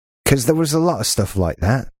 Because there was a lot of stuff like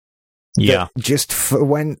that. Yeah. That just for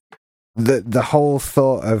when the whole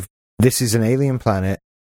thought of this is an alien planet,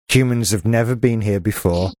 humans have never been here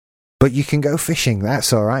before, but you can go fishing,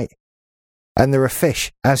 that's all right. And there are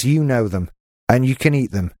fish, as you know them, and you can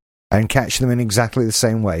eat them. And catch them in exactly the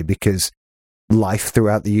same way, because life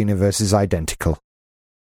throughout the universe is identical.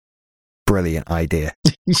 Brilliant idea.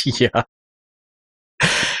 Yeah.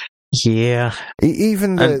 Yeah.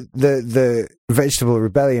 Even the Vegetable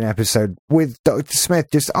Rebellion episode with Dr. Smith,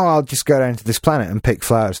 I'll just go down to this planet and pick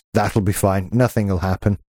flowers. That'll be fine. Nothing will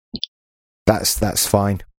happen. That's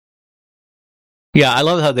fine. Yeah, I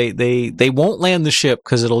love how they won't land the ship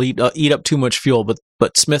because it'll eat up too much fuel,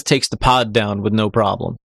 but Smith takes the pod down with no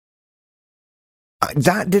problem.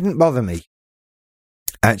 That didn't bother me,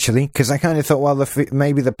 actually, because I kind of thought, well,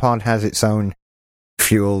 maybe the pod has its own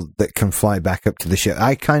fuel that can fly back up to the ship.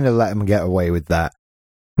 I kind of let them get away with that.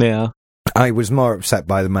 Yeah. I was more upset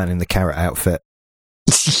by the man in the carrot outfit.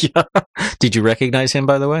 Yeah. Did you recognize him,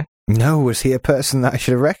 by the way? No, was he a person that I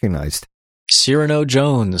should have recognized? Cyrano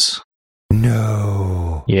Jones.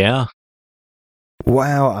 No. Yeah.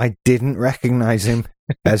 Wow, I didn't recognize him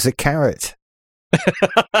as a carrot.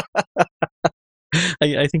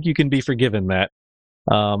 I think you can be forgiven that.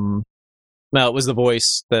 Now, it was the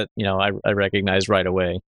voice that, I recognized right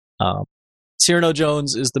away. Cyrano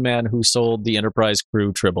Jones is the man who sold the Enterprise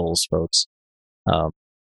crew Tribbles, folks.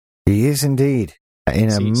 He is indeed, in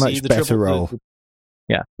a much better role.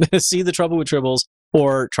 Yeah. See the Trouble with Tribbles,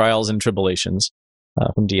 or Trials and Tribulations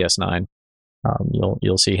from DS9.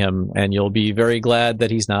 You'll see him, and you'll be very glad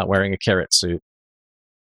that he's not wearing a carrot suit.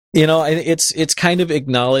 It's kind of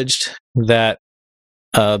acknowledged that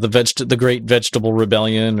the Great Vegetable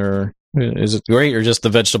Rebellion, or is it great, or just the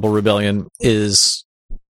Vegetable Rebellion, is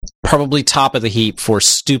probably top of the heap for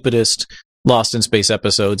stupidest Lost in Space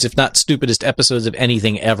episodes, if not stupidest episodes of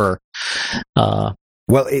anything ever.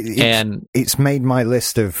 It's made my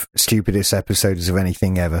list of stupidest episodes of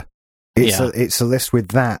anything ever. It's a list with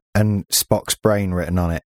that and Spock's brain written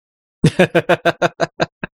on it.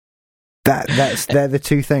 They're the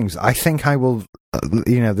two things. I think I will,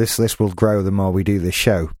 this list will grow the more we do this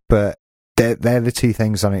show, but they're the two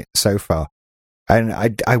things on it so far. And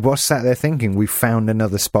I was sat there thinking, we found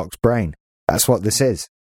another Spock's brain. That's what this is.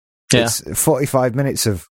 Yeah. It's 45 minutes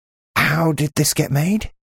of, how did this get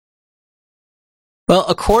made? Well,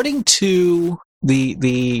 according to the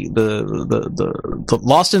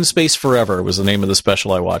Lost in Space Forever was the name of the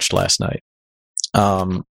special I watched last night.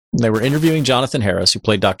 They were interviewing Jonathan Harris, who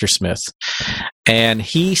played Dr. Smith, and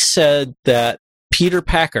he said that Peter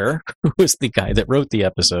Packer, who was the guy that wrote the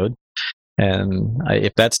episode, and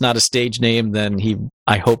if that's not a stage name, then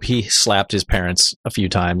I hope he slapped his parents a few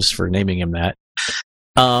times for naming him that.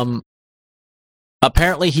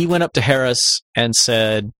 Apparently, he went up to Harris and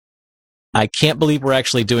said, I can't believe we're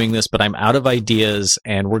actually doing this, but I'm out of ideas,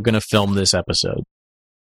 and we're going to film this episode.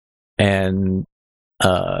 And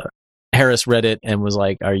Harris read it and was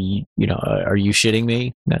like, are you shitting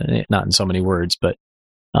me? Not in so many words, but,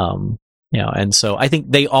 and so I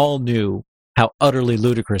think they all knew how utterly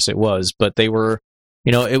ludicrous it was, but they were,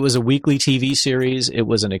 it was a weekly TV series. It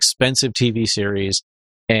was an expensive TV series.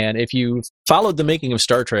 And if you followed the making of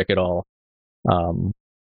Star Trek at all,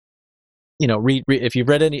 if you've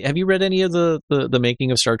read have you read any of the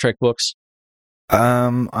making of Star Trek books?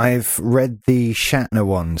 I've read the Shatner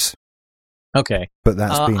ones. Okay. But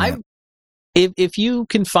that's been it. If you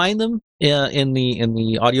can find them in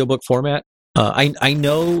the audiobook format, I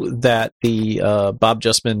know that the Bob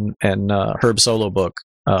Justman and Herb Solo book,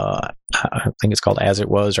 I think it's called As It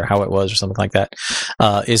Was or How It Was or something like that,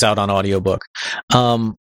 is out on audiobook.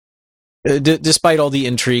 Despite all the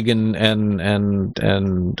intrigue and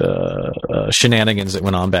shenanigans that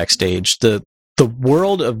went on backstage, the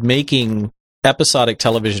world of making episodic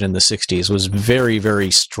television in the 60s was very,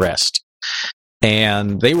 very stressed.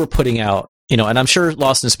 And they were putting out, and I'm sure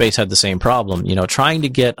Lost in Space had the same problem, trying to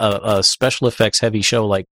get a special effects heavy show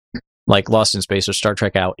like Lost in Space or Star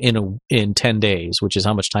Trek out in 10 days, which is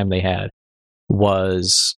how much time they had,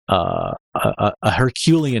 was a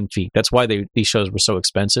Herculean feat. That's why these shows were so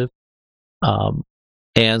expensive.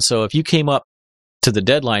 And so if you came up to the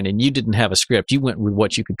deadline and you didn't have a script, you went with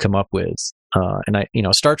what you could come up with. And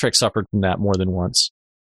Star Trek suffered from that more than once.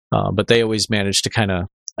 But they always managed to kind of,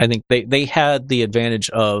 I think they had the advantage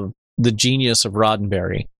of the genius of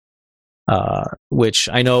Roddenberry, which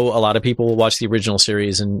I know a lot of people will watch the original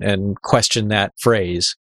series and question that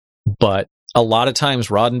phrase, but a lot of times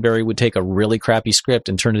Roddenberry would take a really crappy script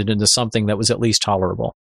and turn it into something that was at least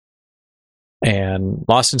tolerable. And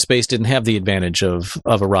Lost in Space didn't have the advantage of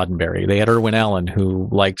a Roddenberry. They had Irwin Allen, who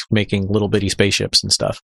liked making little bitty spaceships and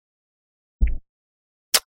stuff.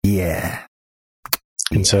 Yeah.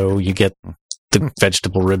 And so you get the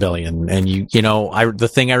Vegetable Rebellion, and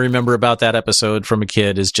the thing I remember about that episode from a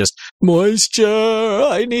kid is just moisture.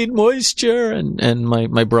 I need moisture, and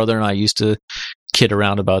my brother and I used to kid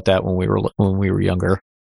around about that when we were younger.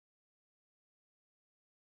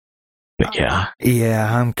 But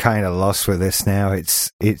yeah, I'm kind of lost with this now.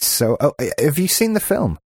 It's so. Oh, have you seen the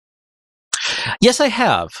film? Yes, I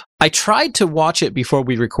have. I tried to watch it before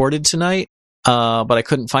we recorded tonight. But I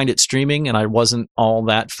couldn't find it streaming, and I wasn't all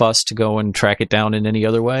that fussed to go and track it down in any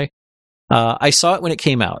other way. I saw it when it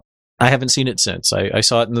came out. I haven't seen it since. I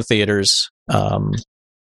saw it in the theaters.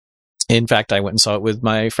 In fact, I went and saw it with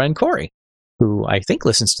my friend Corey, who I think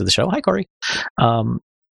listens to the show. Hi, Corey.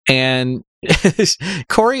 And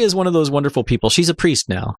Corey is one of those wonderful people. She's a priest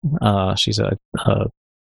now. She's a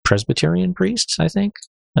Presbyterian priest, I think.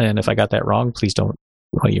 And if I got that wrong, please don't.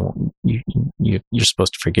 Well, you're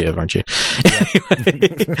supposed to forgive, aren't you?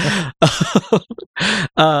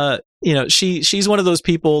 She's one of those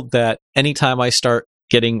people that anytime I start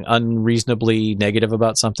getting unreasonably negative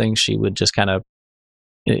about something, she would just kind of,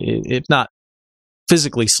 if not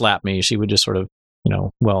physically slap me, she would just sort of,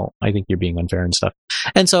 well, I think you're being unfair and stuff.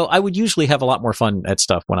 And so I would usually have a lot more fun at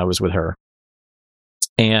stuff when I was with her.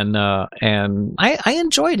 And I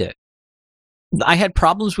enjoyed it. I had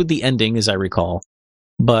problems with the ending, as I recall.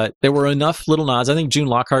 But there were enough little nods. I think June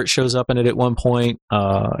Lockhart shows up in it at one point.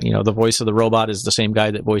 The voice of the robot is the same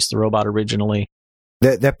guy that voiced the robot originally.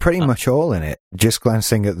 They're pretty much all in it. Just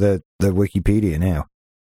glancing at the Wikipedia now.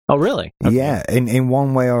 Oh, really? Okay. Yeah, in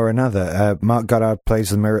one way or another. Mark Goddard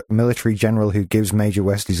plays the military general who gives Major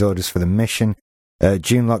Wesley's orders for the mission.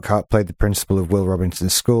 June Lockhart played the principal of Will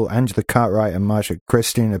Robinson's school. Angela Cartwright and Marcia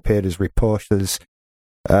Christian appeared as reporters.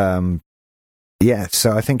 Yeah,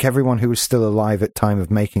 so I think everyone who was still alive at time of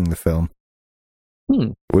making the film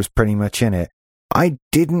was pretty much in it. I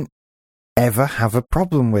didn't ever have a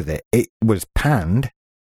problem with it. It was panned.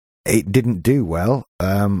 It didn't do well.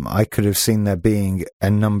 I could have seen there being a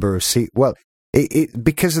number of well,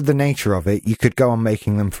 because of the nature of it, you could go on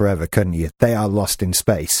making them forever, couldn't you? They are lost in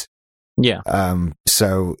space. Yeah.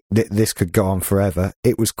 So this could go on forever.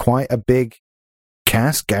 It was quite a big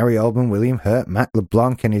cast. Gary Oldman, William Hurt, Matt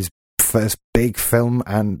LeBlanc in his first big film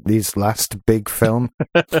and his last big film.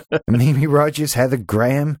 Mimi Rogers, Heather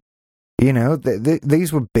Graham.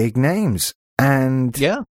 These were big names. And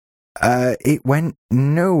it went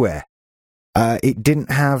nowhere. It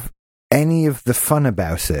didn't have any of the fun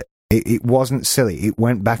about it. It wasn't silly. It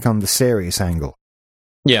went back on the serious angle.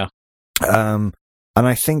 Yeah. And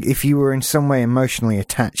I think if you were in some way emotionally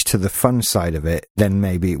attached to the fun side of it, then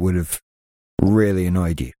maybe it would have really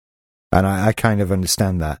annoyed you. And I kind of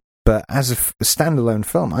understand that. But as a standalone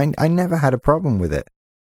film, I never had a problem with it.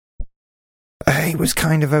 It was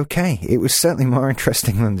kind of okay. It was certainly more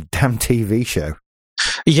interesting than the damn TV show.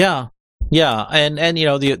 Yeah. And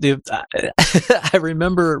I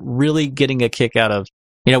remember really getting a kick out of,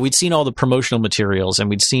 we'd seen all the promotional materials and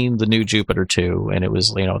we'd seen the new Jupiter 2, and it was,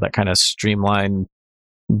 that kind of streamlined,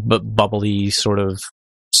 bubbly sort of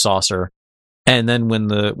saucer. And then when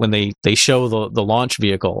they show the launch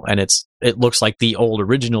vehicle and it looks like the old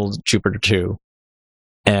original Jupiter 2,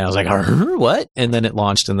 and I was like, what? And then it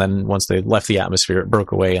launched, and then once they left the atmosphere, it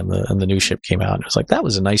broke away, and the new ship came out. And it was like, that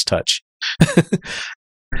was a nice touch.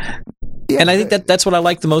 Yeah, and I think that's what I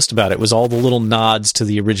liked the most about it, was all the little nods to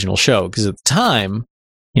the original show. Because at the time,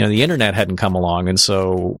 the internet hadn't come along, and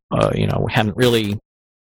so, we hadn't really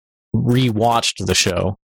rewatched the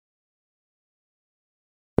show.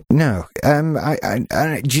 No.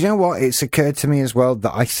 Do you know what? It's occurred to me as well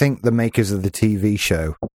that I think the makers of the TV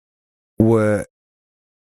show were...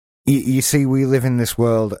 You see, we live in this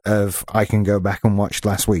world of I can go back and watch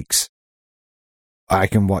last week's. I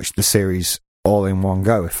can watch the series all in one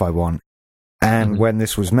go if I want. And when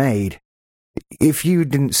this was made, if you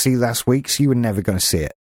didn't see last week's, you were never going to see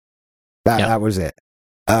it. That was it.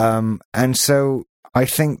 And so I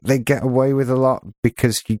think they get away with a lot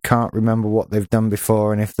because you can't remember what they've done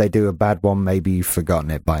before, and if they do a bad one, maybe you've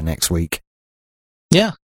forgotten it by next week.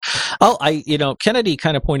 Yeah. Kennedy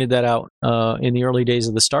kind of pointed that out in the early days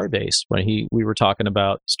of the Starbase when we were talking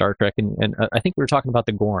about Star Trek, and I think we were talking about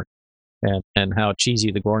the Gorn and how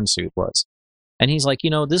cheesy the Gorn suit was. And he's like,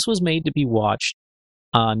 this was made to be watched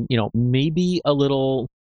on, maybe a little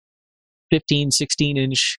 15,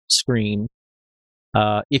 16-inch screen.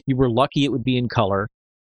 If you were lucky, it would be in color.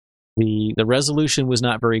 The resolution was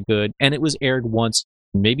not very good, and it was aired once,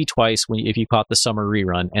 maybe twice if you caught the summer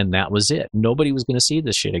rerun, and that was it. Nobody was going to see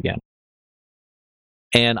this shit again.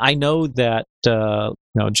 And I know that,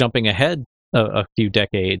 jumping ahead a few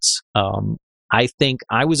decades, I think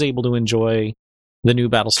I was able to enjoy the new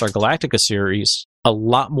Battlestar Galactica series a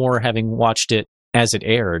lot more having watched it as it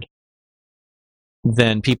aired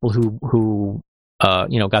than people who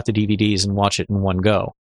got the DVDs and watch it in one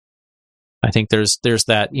go. I think there's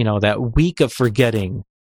that, that week of forgetting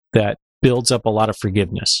that builds up a lot of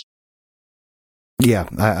forgiveness. Yeah,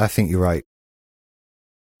 I think you're right.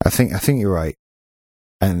 I think you're right.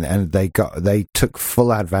 And they took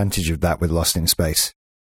full advantage of that with Lost in Space.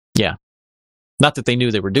 Yeah. Not that they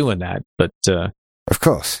knew they were doing that, but of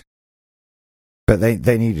course. But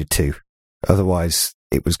they needed to. Otherwise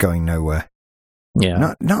it was going nowhere.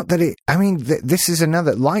 Yeah. Not that it... I mean, this is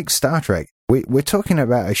another... Like Star Trek, we're talking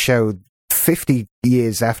about a show 50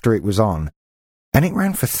 years after it was on, and it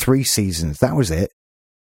ran for 3 seasons. That was it.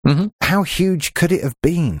 Mm-hmm. How huge could it have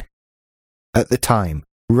been at the time,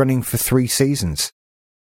 running for 3 seasons?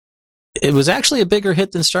 It was actually a bigger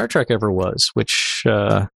hit than Star Trek ever was, which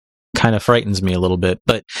kind of frightens me a little bit.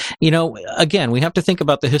 But, again, we have to think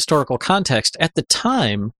about the historical context. At the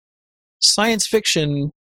time, science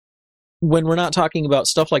fiction... when we're not talking about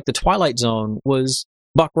stuff like the Twilight Zone, was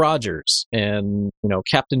Buck Rogers and,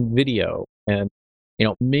 Captain Video and,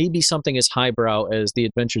 maybe something as highbrow as The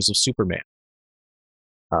Adventures of Superman.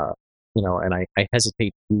 And I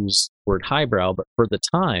hesitate to use the word highbrow, but for the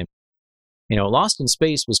time, Lost in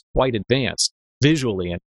Space was quite advanced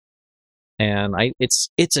visually. And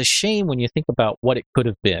it's a shame when you think about what it could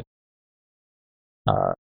have been.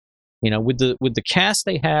 With the cast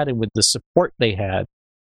they had and with the support they had,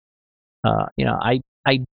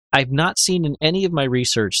 I've not seen in any of my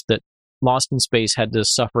research that Lost in Space had to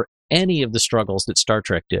suffer any of the struggles that Star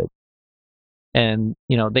Trek did. And,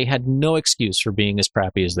 they had no excuse for being as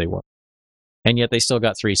crappy as they were. And yet they still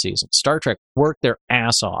got 3 seasons. Star Trek worked their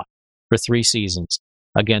ass off for 3 seasons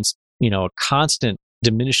against, constant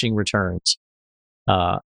diminishing returns.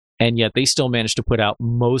 And yet they still managed to put out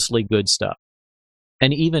mostly good stuff.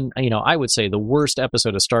 And even, I would say the worst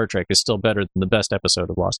episode of Star Trek is still better than the best episode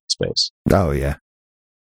of Lost in Space. Oh, yeah.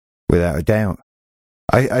 Without a doubt.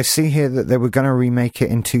 I see here that they were going to remake it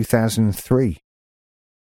in 2003.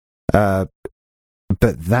 But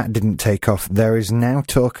that didn't take off. There is now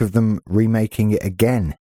talk of them remaking it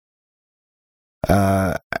again.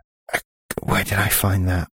 Where did I find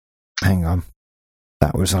that? Hang on.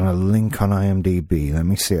 That was on a link on IMDb. Let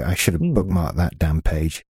me see. I should have bookmarked that damn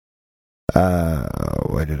page.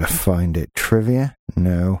 Where did I find it? Trivia?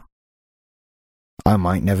 No. I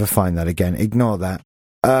might never find that again. Ignore that.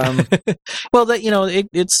 Well,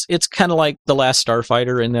 it's kind of like The Last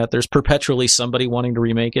Starfighter in that there's perpetually somebody wanting to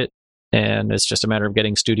remake it, and it's just a matter of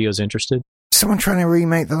getting studios interested. Someone trying to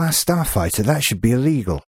remake The Last Starfighter, that should be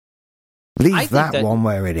illegal. Leave that one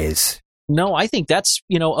where it is. No, I think that's,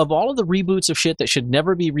 of all of the reboots of shit that should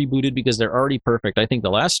never be rebooted because they're already perfect, I think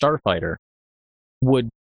The Last Starfighter would...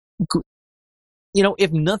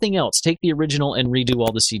 if nothing else, take the original and redo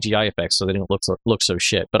all the CGI effects so they don't look so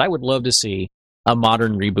shit. But I would love to see a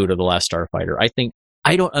modern reboot of The Last Starfighter.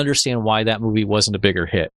 I don't understand why that movie wasn't a bigger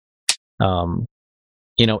hit.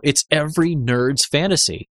 It's every nerd's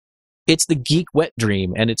fantasy. It's the geek wet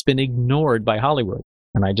dream, and it's been ignored by Hollywood.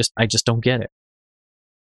 And I just don't get it.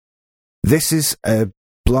 This is a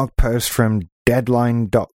blog post from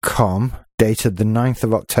Deadline.com, dated the 9th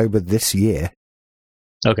of October this year.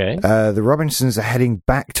 Okay. The Robinsons are heading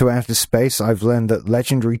back to outer space. I've learned that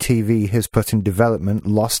Legendary TV has put in development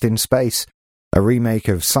Lost in Space, a remake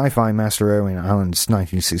of sci-fi master Owen Allen's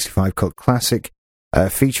 1965 cult classic.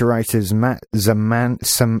 Feature writers Matt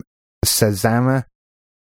Sazama,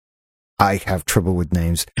 I have trouble with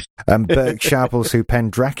names, and Burke Sharples, who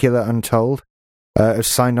penned Dracula Untold, have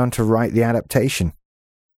signed on to write the adaptation.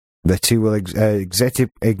 The two will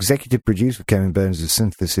executive produce with Kevin Burns of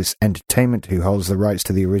Synthesis Entertainment, who holds the rights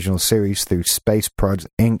to the original series through Space Prods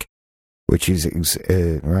Inc., which is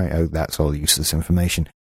right. Oh, that's all useless information.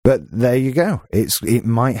 But there you go. It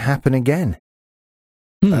might happen again.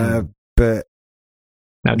 But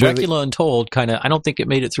now Dracula Untold I don't think it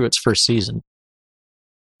made it through its first season.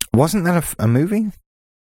 Wasn't that a movie?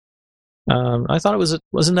 I thought it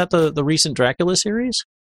wasn't that the recent Dracula series?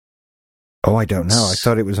 Oh, I don't know. I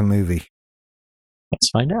thought it was a movie. Let's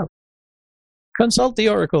find out. Consult the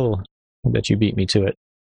Oracle. I bet you beat me to it.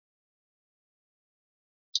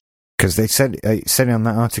 Because they said on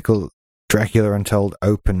that article, Dracula Untold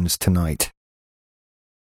opens tonight.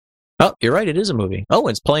 Oh, you're right. It is a movie. Oh,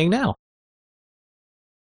 it's playing now.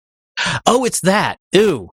 Oh, it's that.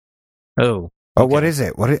 Ew. Oh. Oh, okay. What is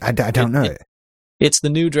it? I don't know it. It's the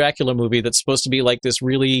new Dracula movie that's supposed to be like this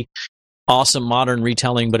really awesome modern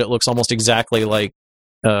retelling, but it looks almost exactly like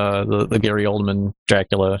the Gary Oldman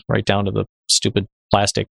Dracula, right down to the stupid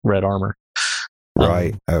plastic red armor.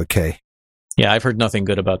 Right. Okay. Yeah, I've heard nothing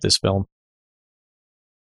good about this film.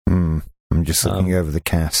 I'm just looking over the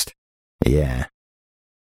cast. Yeah.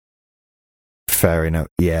 Fair enough.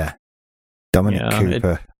 Yeah. Dominic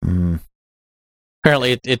Cooper.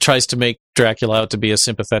 Apparently, it tries to make Dracula out to be a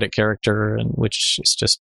sympathetic character, and which is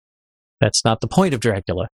just that's not the point of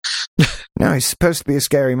Dracula. No, he's supposed to be a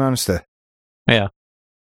scary monster. Yeah.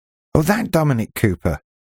 Oh, that Dominic Cooper.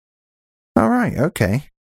 All right. Okay.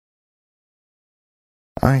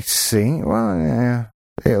 I see. Well,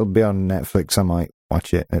 it'll be on Netflix. I might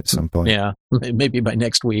watch it at some point. Yeah, maybe by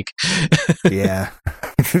next week. Yeah.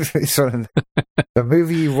 It's sort of a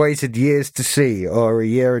movie you've waited years to see, or a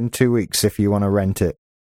year and 2 weeks if you want to rent it.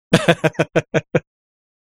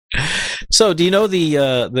 So, do you know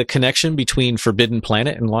the connection between Forbidden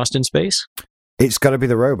Planet and Lost in Space? It's got to be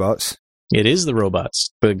the robots. It is the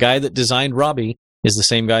robots. The guy that designed Robbie is the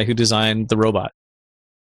same guy who designed the robot.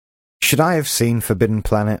 Should I have seen Forbidden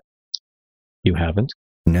Planet? You haven't?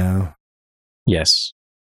 No. Yes.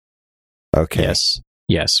 Okay.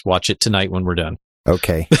 Yes. Watch it tonight when we're done.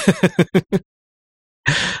 Okay.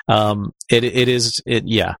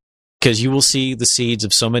 Yeah, because you will see the seeds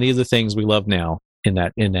of so many of the things we love now in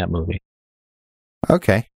that movie.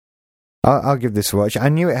 Okay. I'll give this a watch. I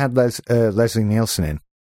knew it had Leslie Nielsen in.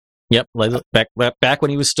 Yep, back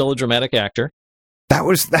when he was still a dramatic actor.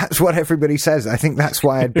 That's what everybody says. I think that's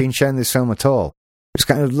why I'd been shown this film at all. It's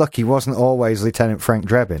kind of lucky he wasn't always Lieutenant Frank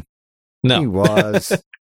Drebin. No. He was.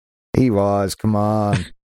 He was, come on.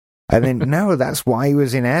 And then, no, that's why he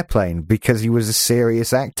was in Airplane, because he was a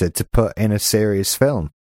serious actor to put in a serious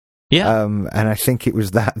film. Yeah. And I think it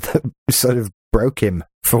was that sort of broke him,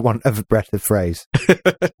 for want of a better phrase.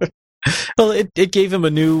 Well, it gave him a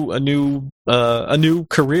new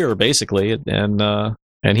career, basically,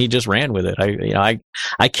 and he just ran with it.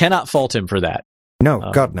 I cannot fault him for that.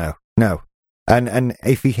 No, God, no. And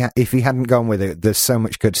if he hadn't gone with it, there's so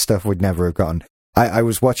much good stuff we'd never have gotten. I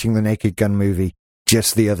was watching the Naked Gun movie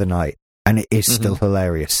just the other night, and it is still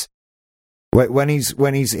hilarious. When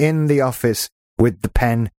he's in the office with the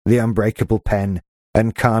pen, the unbreakable pen,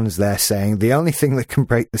 and Khan's there saying, the only thing that can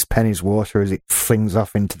break this pen is water, as it flings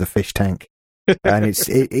off into the fish tank. And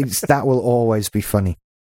it's that will always be funny.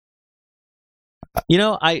 You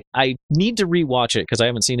know, I need to rewatch it because I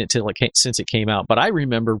haven't seen it since it came out, but I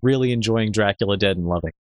remember really enjoying Dracula Dead and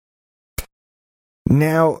Loving.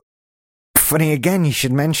 Now, funny again, you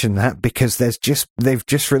should mention that, because they've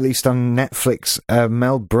just released on Netflix a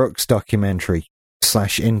Mel Brooks documentary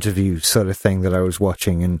 / interview sort of thing that I was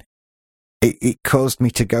watching, and it caused me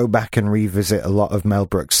to go back and revisit a lot of Mel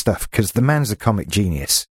Brooks stuff, because the man's a comic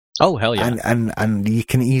genius. Oh, hell yeah. And you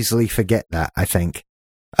can easily forget that, I think.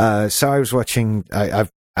 So I was watching,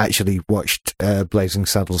 I've actually watched Blazing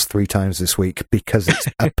Saddles 3 times this week, because it's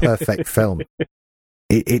a perfect film.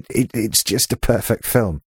 It's just a perfect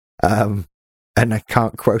film. And I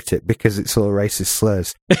can't quote it because it's all racist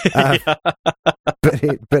slurs.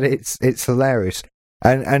 But it's hilarious.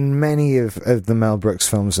 And many of the Mel Brooks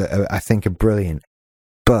films I think are brilliant.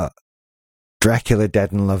 But Dracula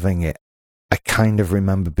Dead and Loving It, I kind of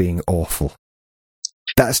remember being awful.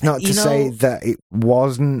 That's not to say that it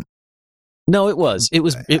wasn't. No, it was. It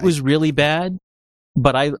was really bad,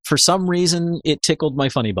 but for some reason it tickled my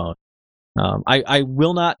funny bone. I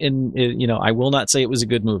will not I will not say it was a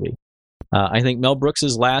good movie. I think Mel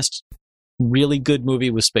Brooks's last really good movie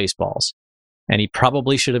was Spaceballs, and he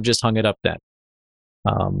probably should have just hung it up then,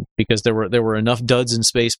 because there were enough duds in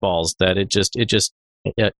Spaceballs that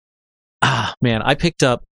man, I picked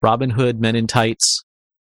up Robin Hood Men in Tights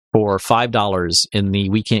for $5 in the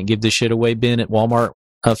We Can't Give This Shit Away bin at Walmart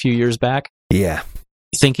a few years back. Yeah.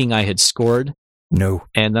 Thinking I had scored. No.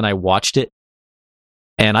 And then I watched it.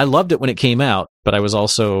 And I loved it when it came out, but I was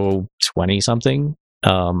also 20-something.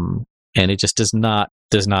 And it just does not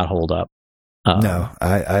hold up. No,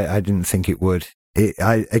 I didn't think it would.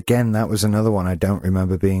 Again, that was another one I don't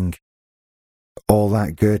remember being all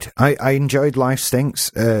that good. I enjoyed Life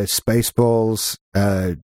Stinks, Spaceballs,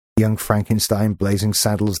 Young Frankenstein, Blazing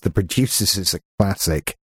Saddles. The Producers is a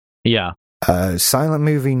classic. Yeah. Silent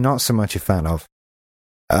Movie, not so much a fan of.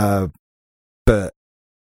 But,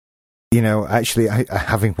 actually,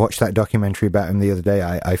 having watched that documentary about him the other day,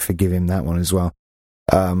 I forgive him that one as well.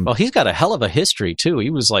 Well, he's got a hell of a history, too. He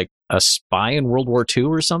was like a spy in World War II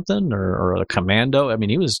or something, or a commando. I mean,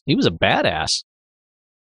 he was a badass.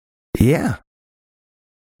 Yeah.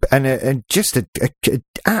 And just a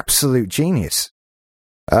absolute genius.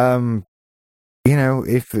 If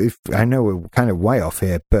I know we're kind of way off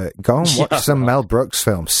here, but go and watch some Mel Brooks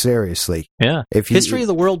films, seriously. Yeah. History of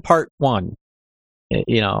the World Part 1.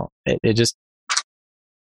 It just,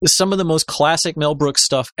 some of the most classic Mel Brooks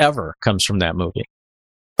stuff ever comes from that movie.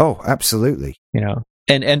 Oh, absolutely.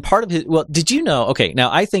 And part of his, well, did you know, okay, now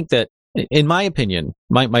I think that, in my opinion,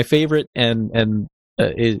 my favorite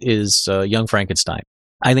is Young Frankenstein.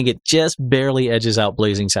 I think it just barely edges out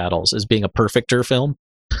Blazing Saddles as being a perfecter film.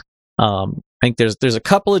 I think there's a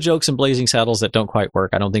couple of jokes in Blazing Saddles that don't quite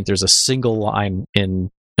work. I don't think there's a single line in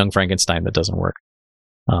Young Frankenstein that doesn't work.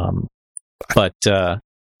 But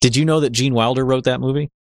did you know that Gene Wilder wrote that movie?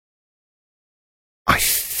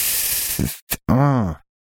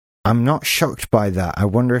 I'm not shocked by that. I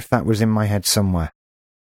wonder if that was in my head somewhere.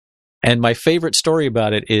 And my favorite story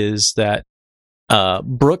about it is that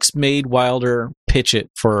Brooks made Wilder pitch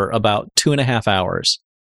it for about 2.5 hours.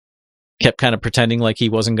 Kept kind of pretending like he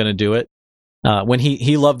wasn't going to do it. When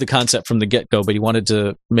he loved the concept from the get-go, but he wanted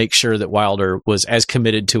to make sure that Wilder was as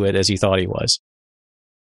committed to it as he thought he was.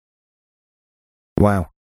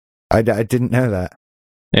 Wow. I didn't know that.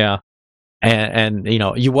 Yeah. And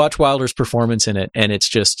you watch Wilder's performance in it, and it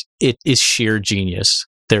is sheer genius.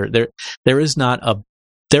 There is not a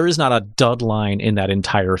dud line in that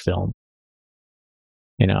entire film.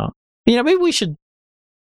 Maybe we should.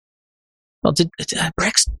 Well, did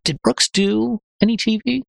Brooks do any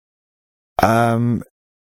TV?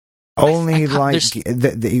 Only he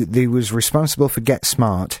was responsible for Get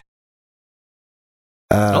Smart.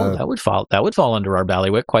 That would fall under our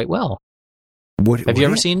bailiwick quite well. Have you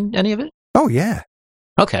ever seen any of it? Oh yeah.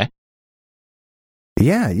 Okay.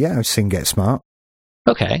 Yeah, I've seen Get Smart.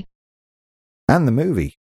 Okay. And the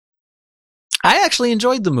movie. I actually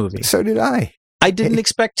enjoyed the movie. So did I. I didn't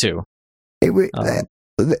expect to.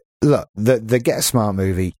 Look, the Get Smart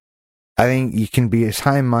movie, I think you can be as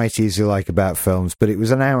high and mighty as you like about films, but it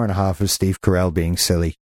was an hour and a half of Steve Carell being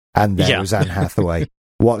silly, and there was Anne Hathaway.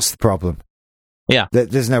 What's the problem? Yeah.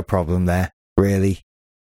 There's no problem there, really.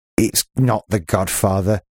 It's not The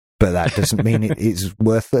Godfather, but that doesn't mean it's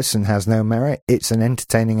worthless and has no merit. It's an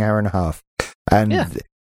entertaining hour and a half. And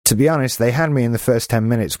to be honest, they had me in the first 10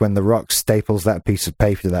 minutes when The Rock staples that piece of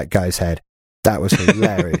paper to that guy's head. That was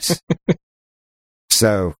hilarious.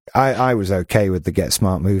 So I was okay with the Get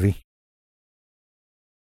Smart movie.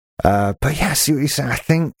 But yeah, see what you say. I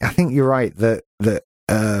think you're right that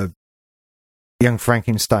Young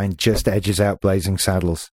Frankenstein just edges out Blazing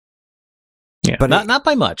Saddles. Yeah, but not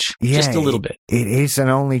by much, just a little bit. It is,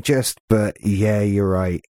 and only just, but yeah, you're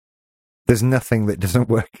right. There's nothing that doesn't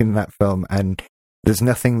work in that film, and there's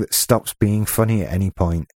nothing that stops being funny at any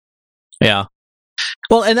point. Yeah.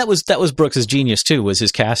 Well, and that was Brooks's genius too, was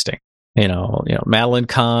his casting. Madeline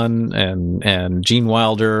Kahn and Gene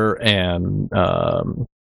Wilder and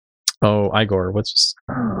Igor,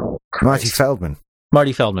 Marty Feldman.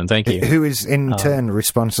 Marty Feldman, thank you. Who is in turn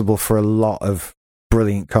responsible for a lot of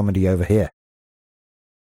brilliant comedy over here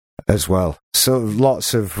as well. So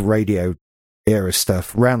lots of radio era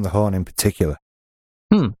stuff, Round the Horn in particular.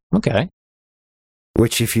 Okay.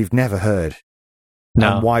 Which, if you've never heard,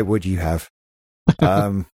 no, and why would you have?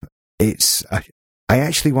 I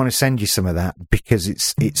actually want to send you some of that because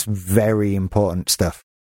it's very important stuff.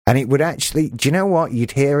 And it would actually, do you know what?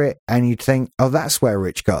 You'd hear it and you'd think, oh, that's where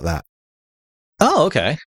Rich got that. Oh,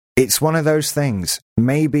 okay. It's one of those things.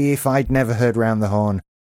 Maybe if I'd never heard Round the Horn,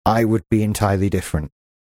 I would be entirely different.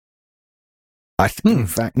 In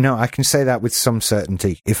fact, no, I can say that with some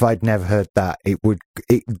certainty. If I'd never heard that, it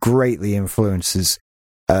greatly influences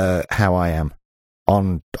how I am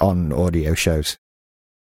on audio shows.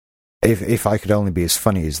 If I could only be as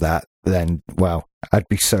funny as that, then well, I'd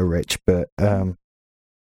be so rich. But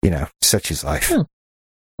such is life.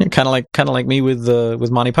 Kind of like me with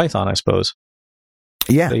Monty Python, I suppose.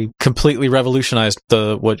 Yeah, they completely revolutionized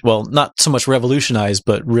not so much revolutionized,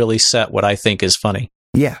 but really set what I think is funny.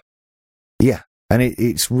 Yeah, and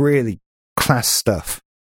it's really class stuff,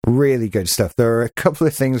 really good stuff. There are a couple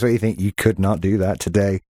of things where you think you could not do that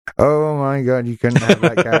today. Oh my God, you couldn't have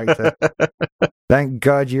that character. Thank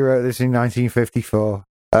God you wrote this in 1954.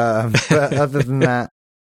 But other than that,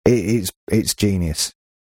 it's genius.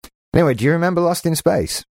 Anyway, do you remember Lost in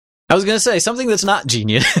Space? I was going to say something that's not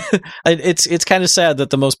genius. It's kind of sad that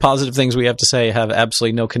the most positive things we have to say have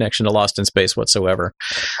absolutely no connection to Lost in Space whatsoever.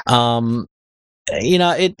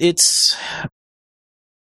 It's.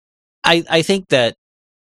 I think that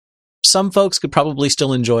some folks could probably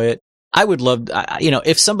still enjoy it. I would love,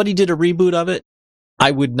 if somebody did a reboot of it,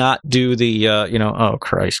 I would not do the, oh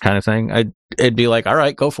Christ kind of thing. It'd be like, all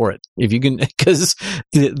right, go for it. If you can, because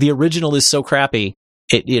the original is so crappy.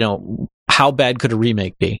 How bad could a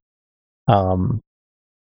remake be? The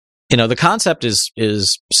concept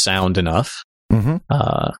is sound enough. Mm-hmm.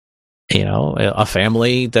 A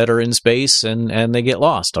family that are in space and they get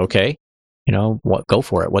lost. Okay. Go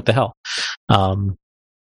for it. What the hell?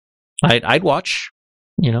 I'd watch,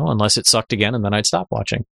 unless it sucked again, and then I'd stop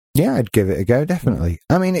watching. Yeah, I'd give it a go, definitely.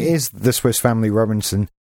 I mean, it is the Swiss Family Robinson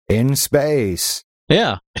in space.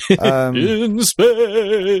 Yeah. In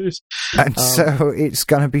space. And so it's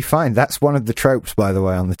going to be fine. That's one of the tropes, by the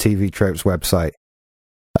way, on the TV Tropes website.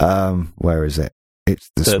 Where is it?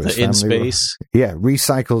 It's the Swiss in Family space. Yeah,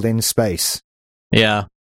 recycled in space. Yeah.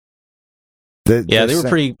 They were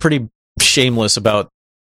pretty shameless about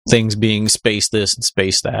things being space this and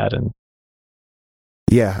space that. And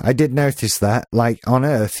yeah, I did notice that. Like, on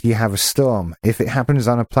Earth, you have a storm. If it happens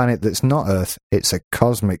on a planet that's not Earth, it's a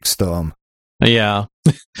cosmic storm. Yeah.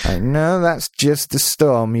 No, that's just a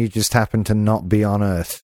storm. You just happen to not be on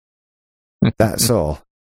Earth. That's all.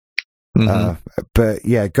 Mm-hmm. But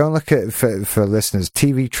yeah, go and look at, for listeners,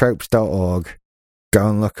 tvtropes.org. Go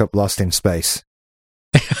and look up Lost in Space.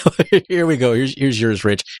 Here we go. Here's yours,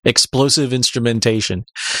 Rich. Explosive instrumentation.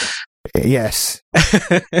 Yes.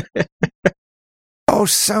 Oh,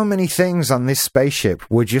 so many things on this spaceship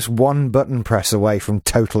were just one button press away from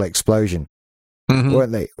total explosion. Mm-hmm.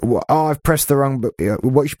 Weren't they? Oh, I've pressed the wrong button.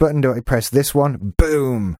 Which button do I press? This one?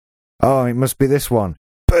 Boom. Oh, it must be this one.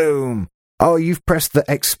 Boom. Oh, you've pressed the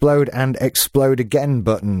explode and explode again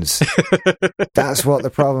buttons. That's what the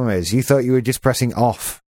problem is. You thought you were just pressing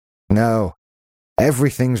off. No.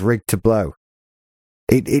 Everything's rigged to blow.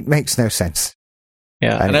 It makes no sense.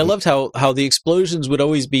 Yeah, and I loved how the explosions would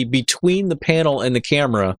always be between the panel and the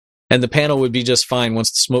camera, and the panel would be just fine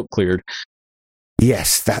once the smoke cleared.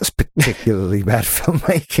 Yes, that's particularly bad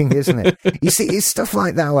filmmaking, isn't it? You see, it's stuff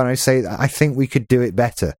like that when I say that I think we could do it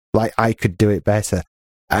better. Like, I could do it better.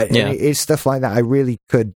 It's stuff like that. I really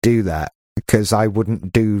could do that because I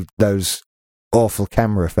wouldn't do those awful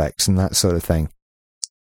camera effects and that sort of thing.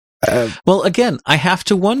 Well, again, I have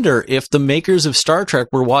to wonder if the makers of Star Trek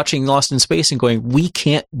were watching Lost in Space and going, we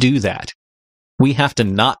can't do that. We have to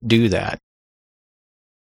not do that.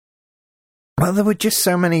 Well, there were just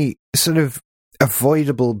so many sort of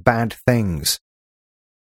avoidable bad things.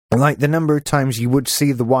 Like the number of times you would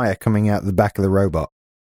see the wire coming out the back of the robot.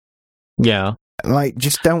 Yeah. Like,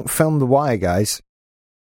 just don't film the wire, guys.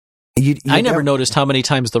 I never noticed how many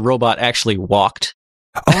times the robot actually walked.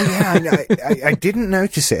 Oh, yeah, I didn't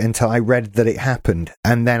notice it until I read that it happened,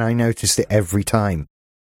 and then I noticed it every time.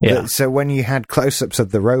 Yeah. So when you had close-ups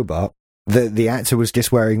of the robot, the actor was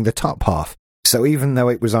just wearing the top half. So even though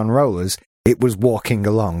it was on rollers, it was walking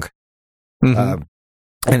along. Mm-hmm.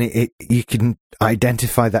 And you can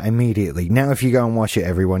identify that immediately. Now, if you go and watch it,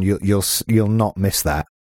 everyone, you'll not miss that.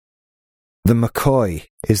 The McCoy,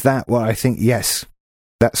 is that what I think? Yes.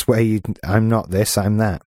 That's where I'm not this, I'm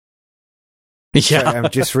that. Yeah. Sorry, I'm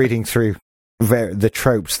just reading through the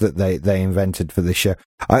tropes that they invented for this show.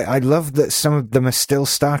 I love that some of them are still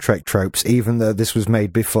Star Trek tropes, even though this was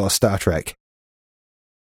made before Star Trek.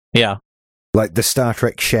 Yeah. Like the Star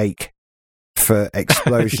Trek shake for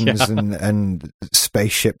explosions and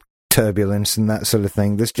spaceship turbulence and that sort of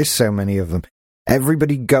thing. There's just so many of them.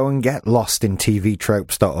 Everybody go and get lost in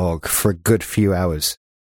tvtropes.org for a good few hours.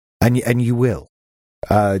 And you will.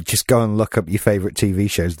 Just go and look up your favorite TV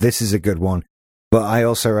shows. This is a good one. But I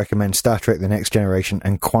also recommend Star Trek The Next Generation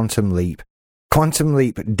and Quantum Leap. Quantum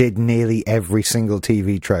Leap did nearly every single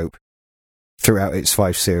TV trope throughout its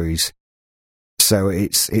 5 series. So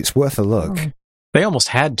it's worth a look. They almost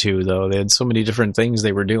had to, though. They had so many different things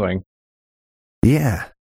they were doing. Yeah.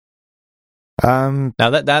 Now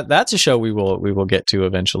that's a show we will get to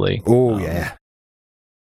eventually. Oh yeah.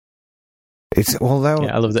 It's although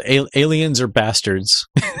I love the aliens are bastards.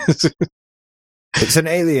 It's an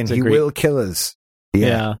alien. He will kill us.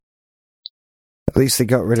 Yeah. At least they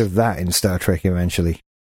got rid of that in Star Trek eventually.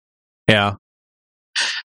 Yeah.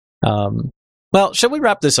 Well, shall we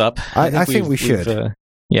wrap this up? I think we should. I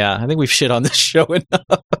think we've shit on this show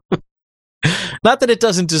enough. Not that it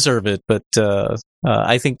doesn't deserve it, but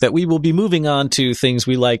I think that we will be moving on to things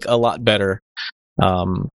we like a lot better.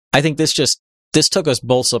 I think this took us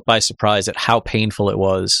both by surprise at how painful it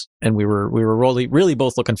was, and we were really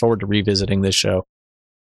both looking forward to revisiting this show.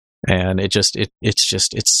 And it's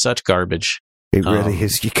such garbage. It really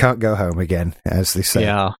is. You can't go home again, as they say.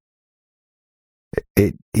 Yeah.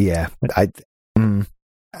 I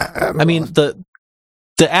mean, the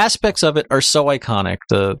aspects of it are so iconic.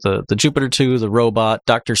 The Jupiter 2, the robot,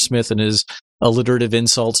 Dr. Smith and his alliterative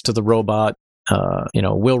insults to the robot,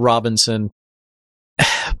 Will Robinson.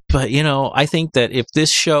 But, I think that if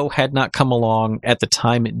this show had not come along at the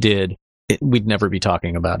time it did, we'd never be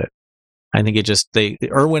talking about it. I think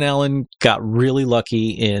Irwin Allen got really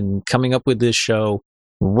lucky in coming up with this show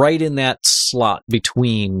right in that slot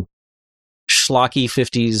between schlocky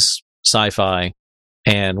 50s sci-fi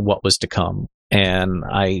and what was to come. And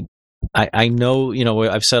I know,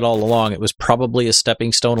 I've said all along, it was probably a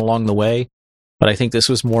stepping stone along the way, but I think this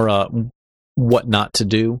was more a what not to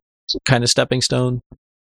do kind of stepping stone.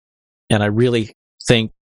 And I really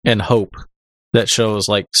think and hope that shows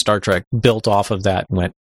like Star Trek built off of that and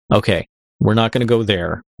went, okay, we're not going to go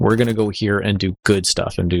there. We're going to go here and do good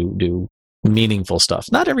stuff and do meaningful stuff.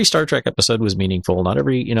 Not every Star Trek episode was meaningful. Not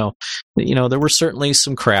every, there were certainly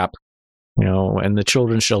some crap, and the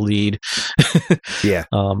children shall lead. Yeah.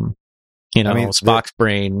 Spock's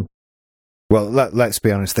brain. Well, let's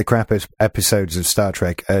be honest. The crap episodes of Star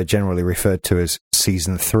Trek are generally referred to as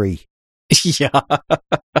season 3. Yeah.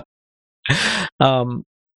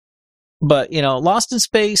 But Lost in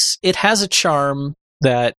Space, it has a charm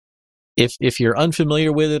that if you're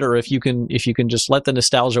unfamiliar with it, or if you can just let the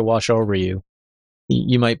nostalgia wash over you,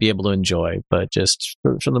 you might be able to enjoy. But just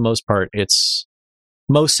for the most part,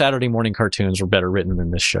 most Saturday morning cartoons were better written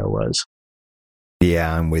than this show was.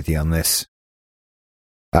 Yeah, I'm with you on this.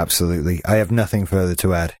 Absolutely. I have nothing further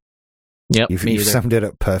to add. Yep, You've summed it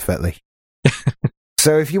up perfectly.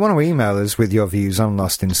 So if you want to email us with your views on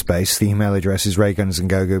Lost in Space, the email address is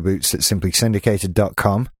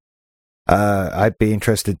raygunsandgogoboots@simplysyndicated.com. I'd be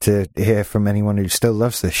interested to hear from anyone who still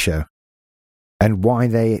loves this show and why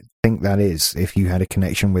they think that is, if you had a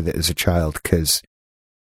connection with it as a child, because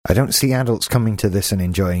I don't see adults coming to this and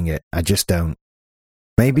enjoying it. I just don't.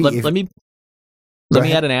 Maybe let me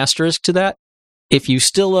add an asterisk to that. If you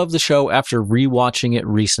still love the show after rewatching it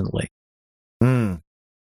recently,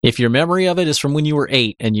 if your memory of it is from when you were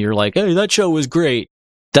 8 and you're like, hey, that show was great,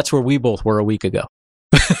 that's where we both were a week ago.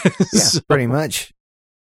 Yeah, pretty much.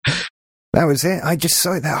 That was it. I just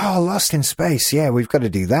saw it there. Oh, Lost in Space. Yeah, we've got to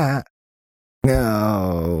do that.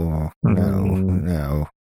 No.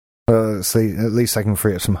 Well, at least I can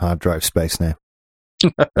free up some hard drive space now.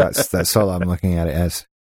 That's all I'm looking at it as.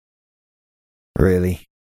 Really.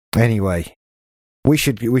 Anyway, we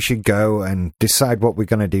should go and decide what we're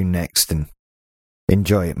going to do next and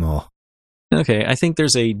enjoy it more. Okay, I think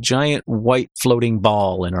there's a giant white floating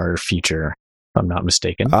ball in our future, if I'm not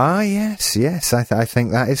mistaken. Ah, yes. I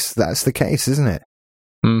think that's the case, isn't it?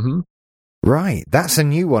 Mm-hmm. Right, that's a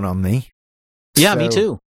new one on me. Yeah, me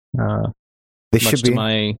too. This much should be to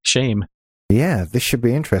my shame. Yeah, this should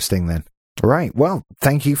be interesting then. Right, well,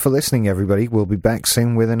 thank you for listening, everybody. We'll be back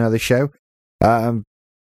soon with another show.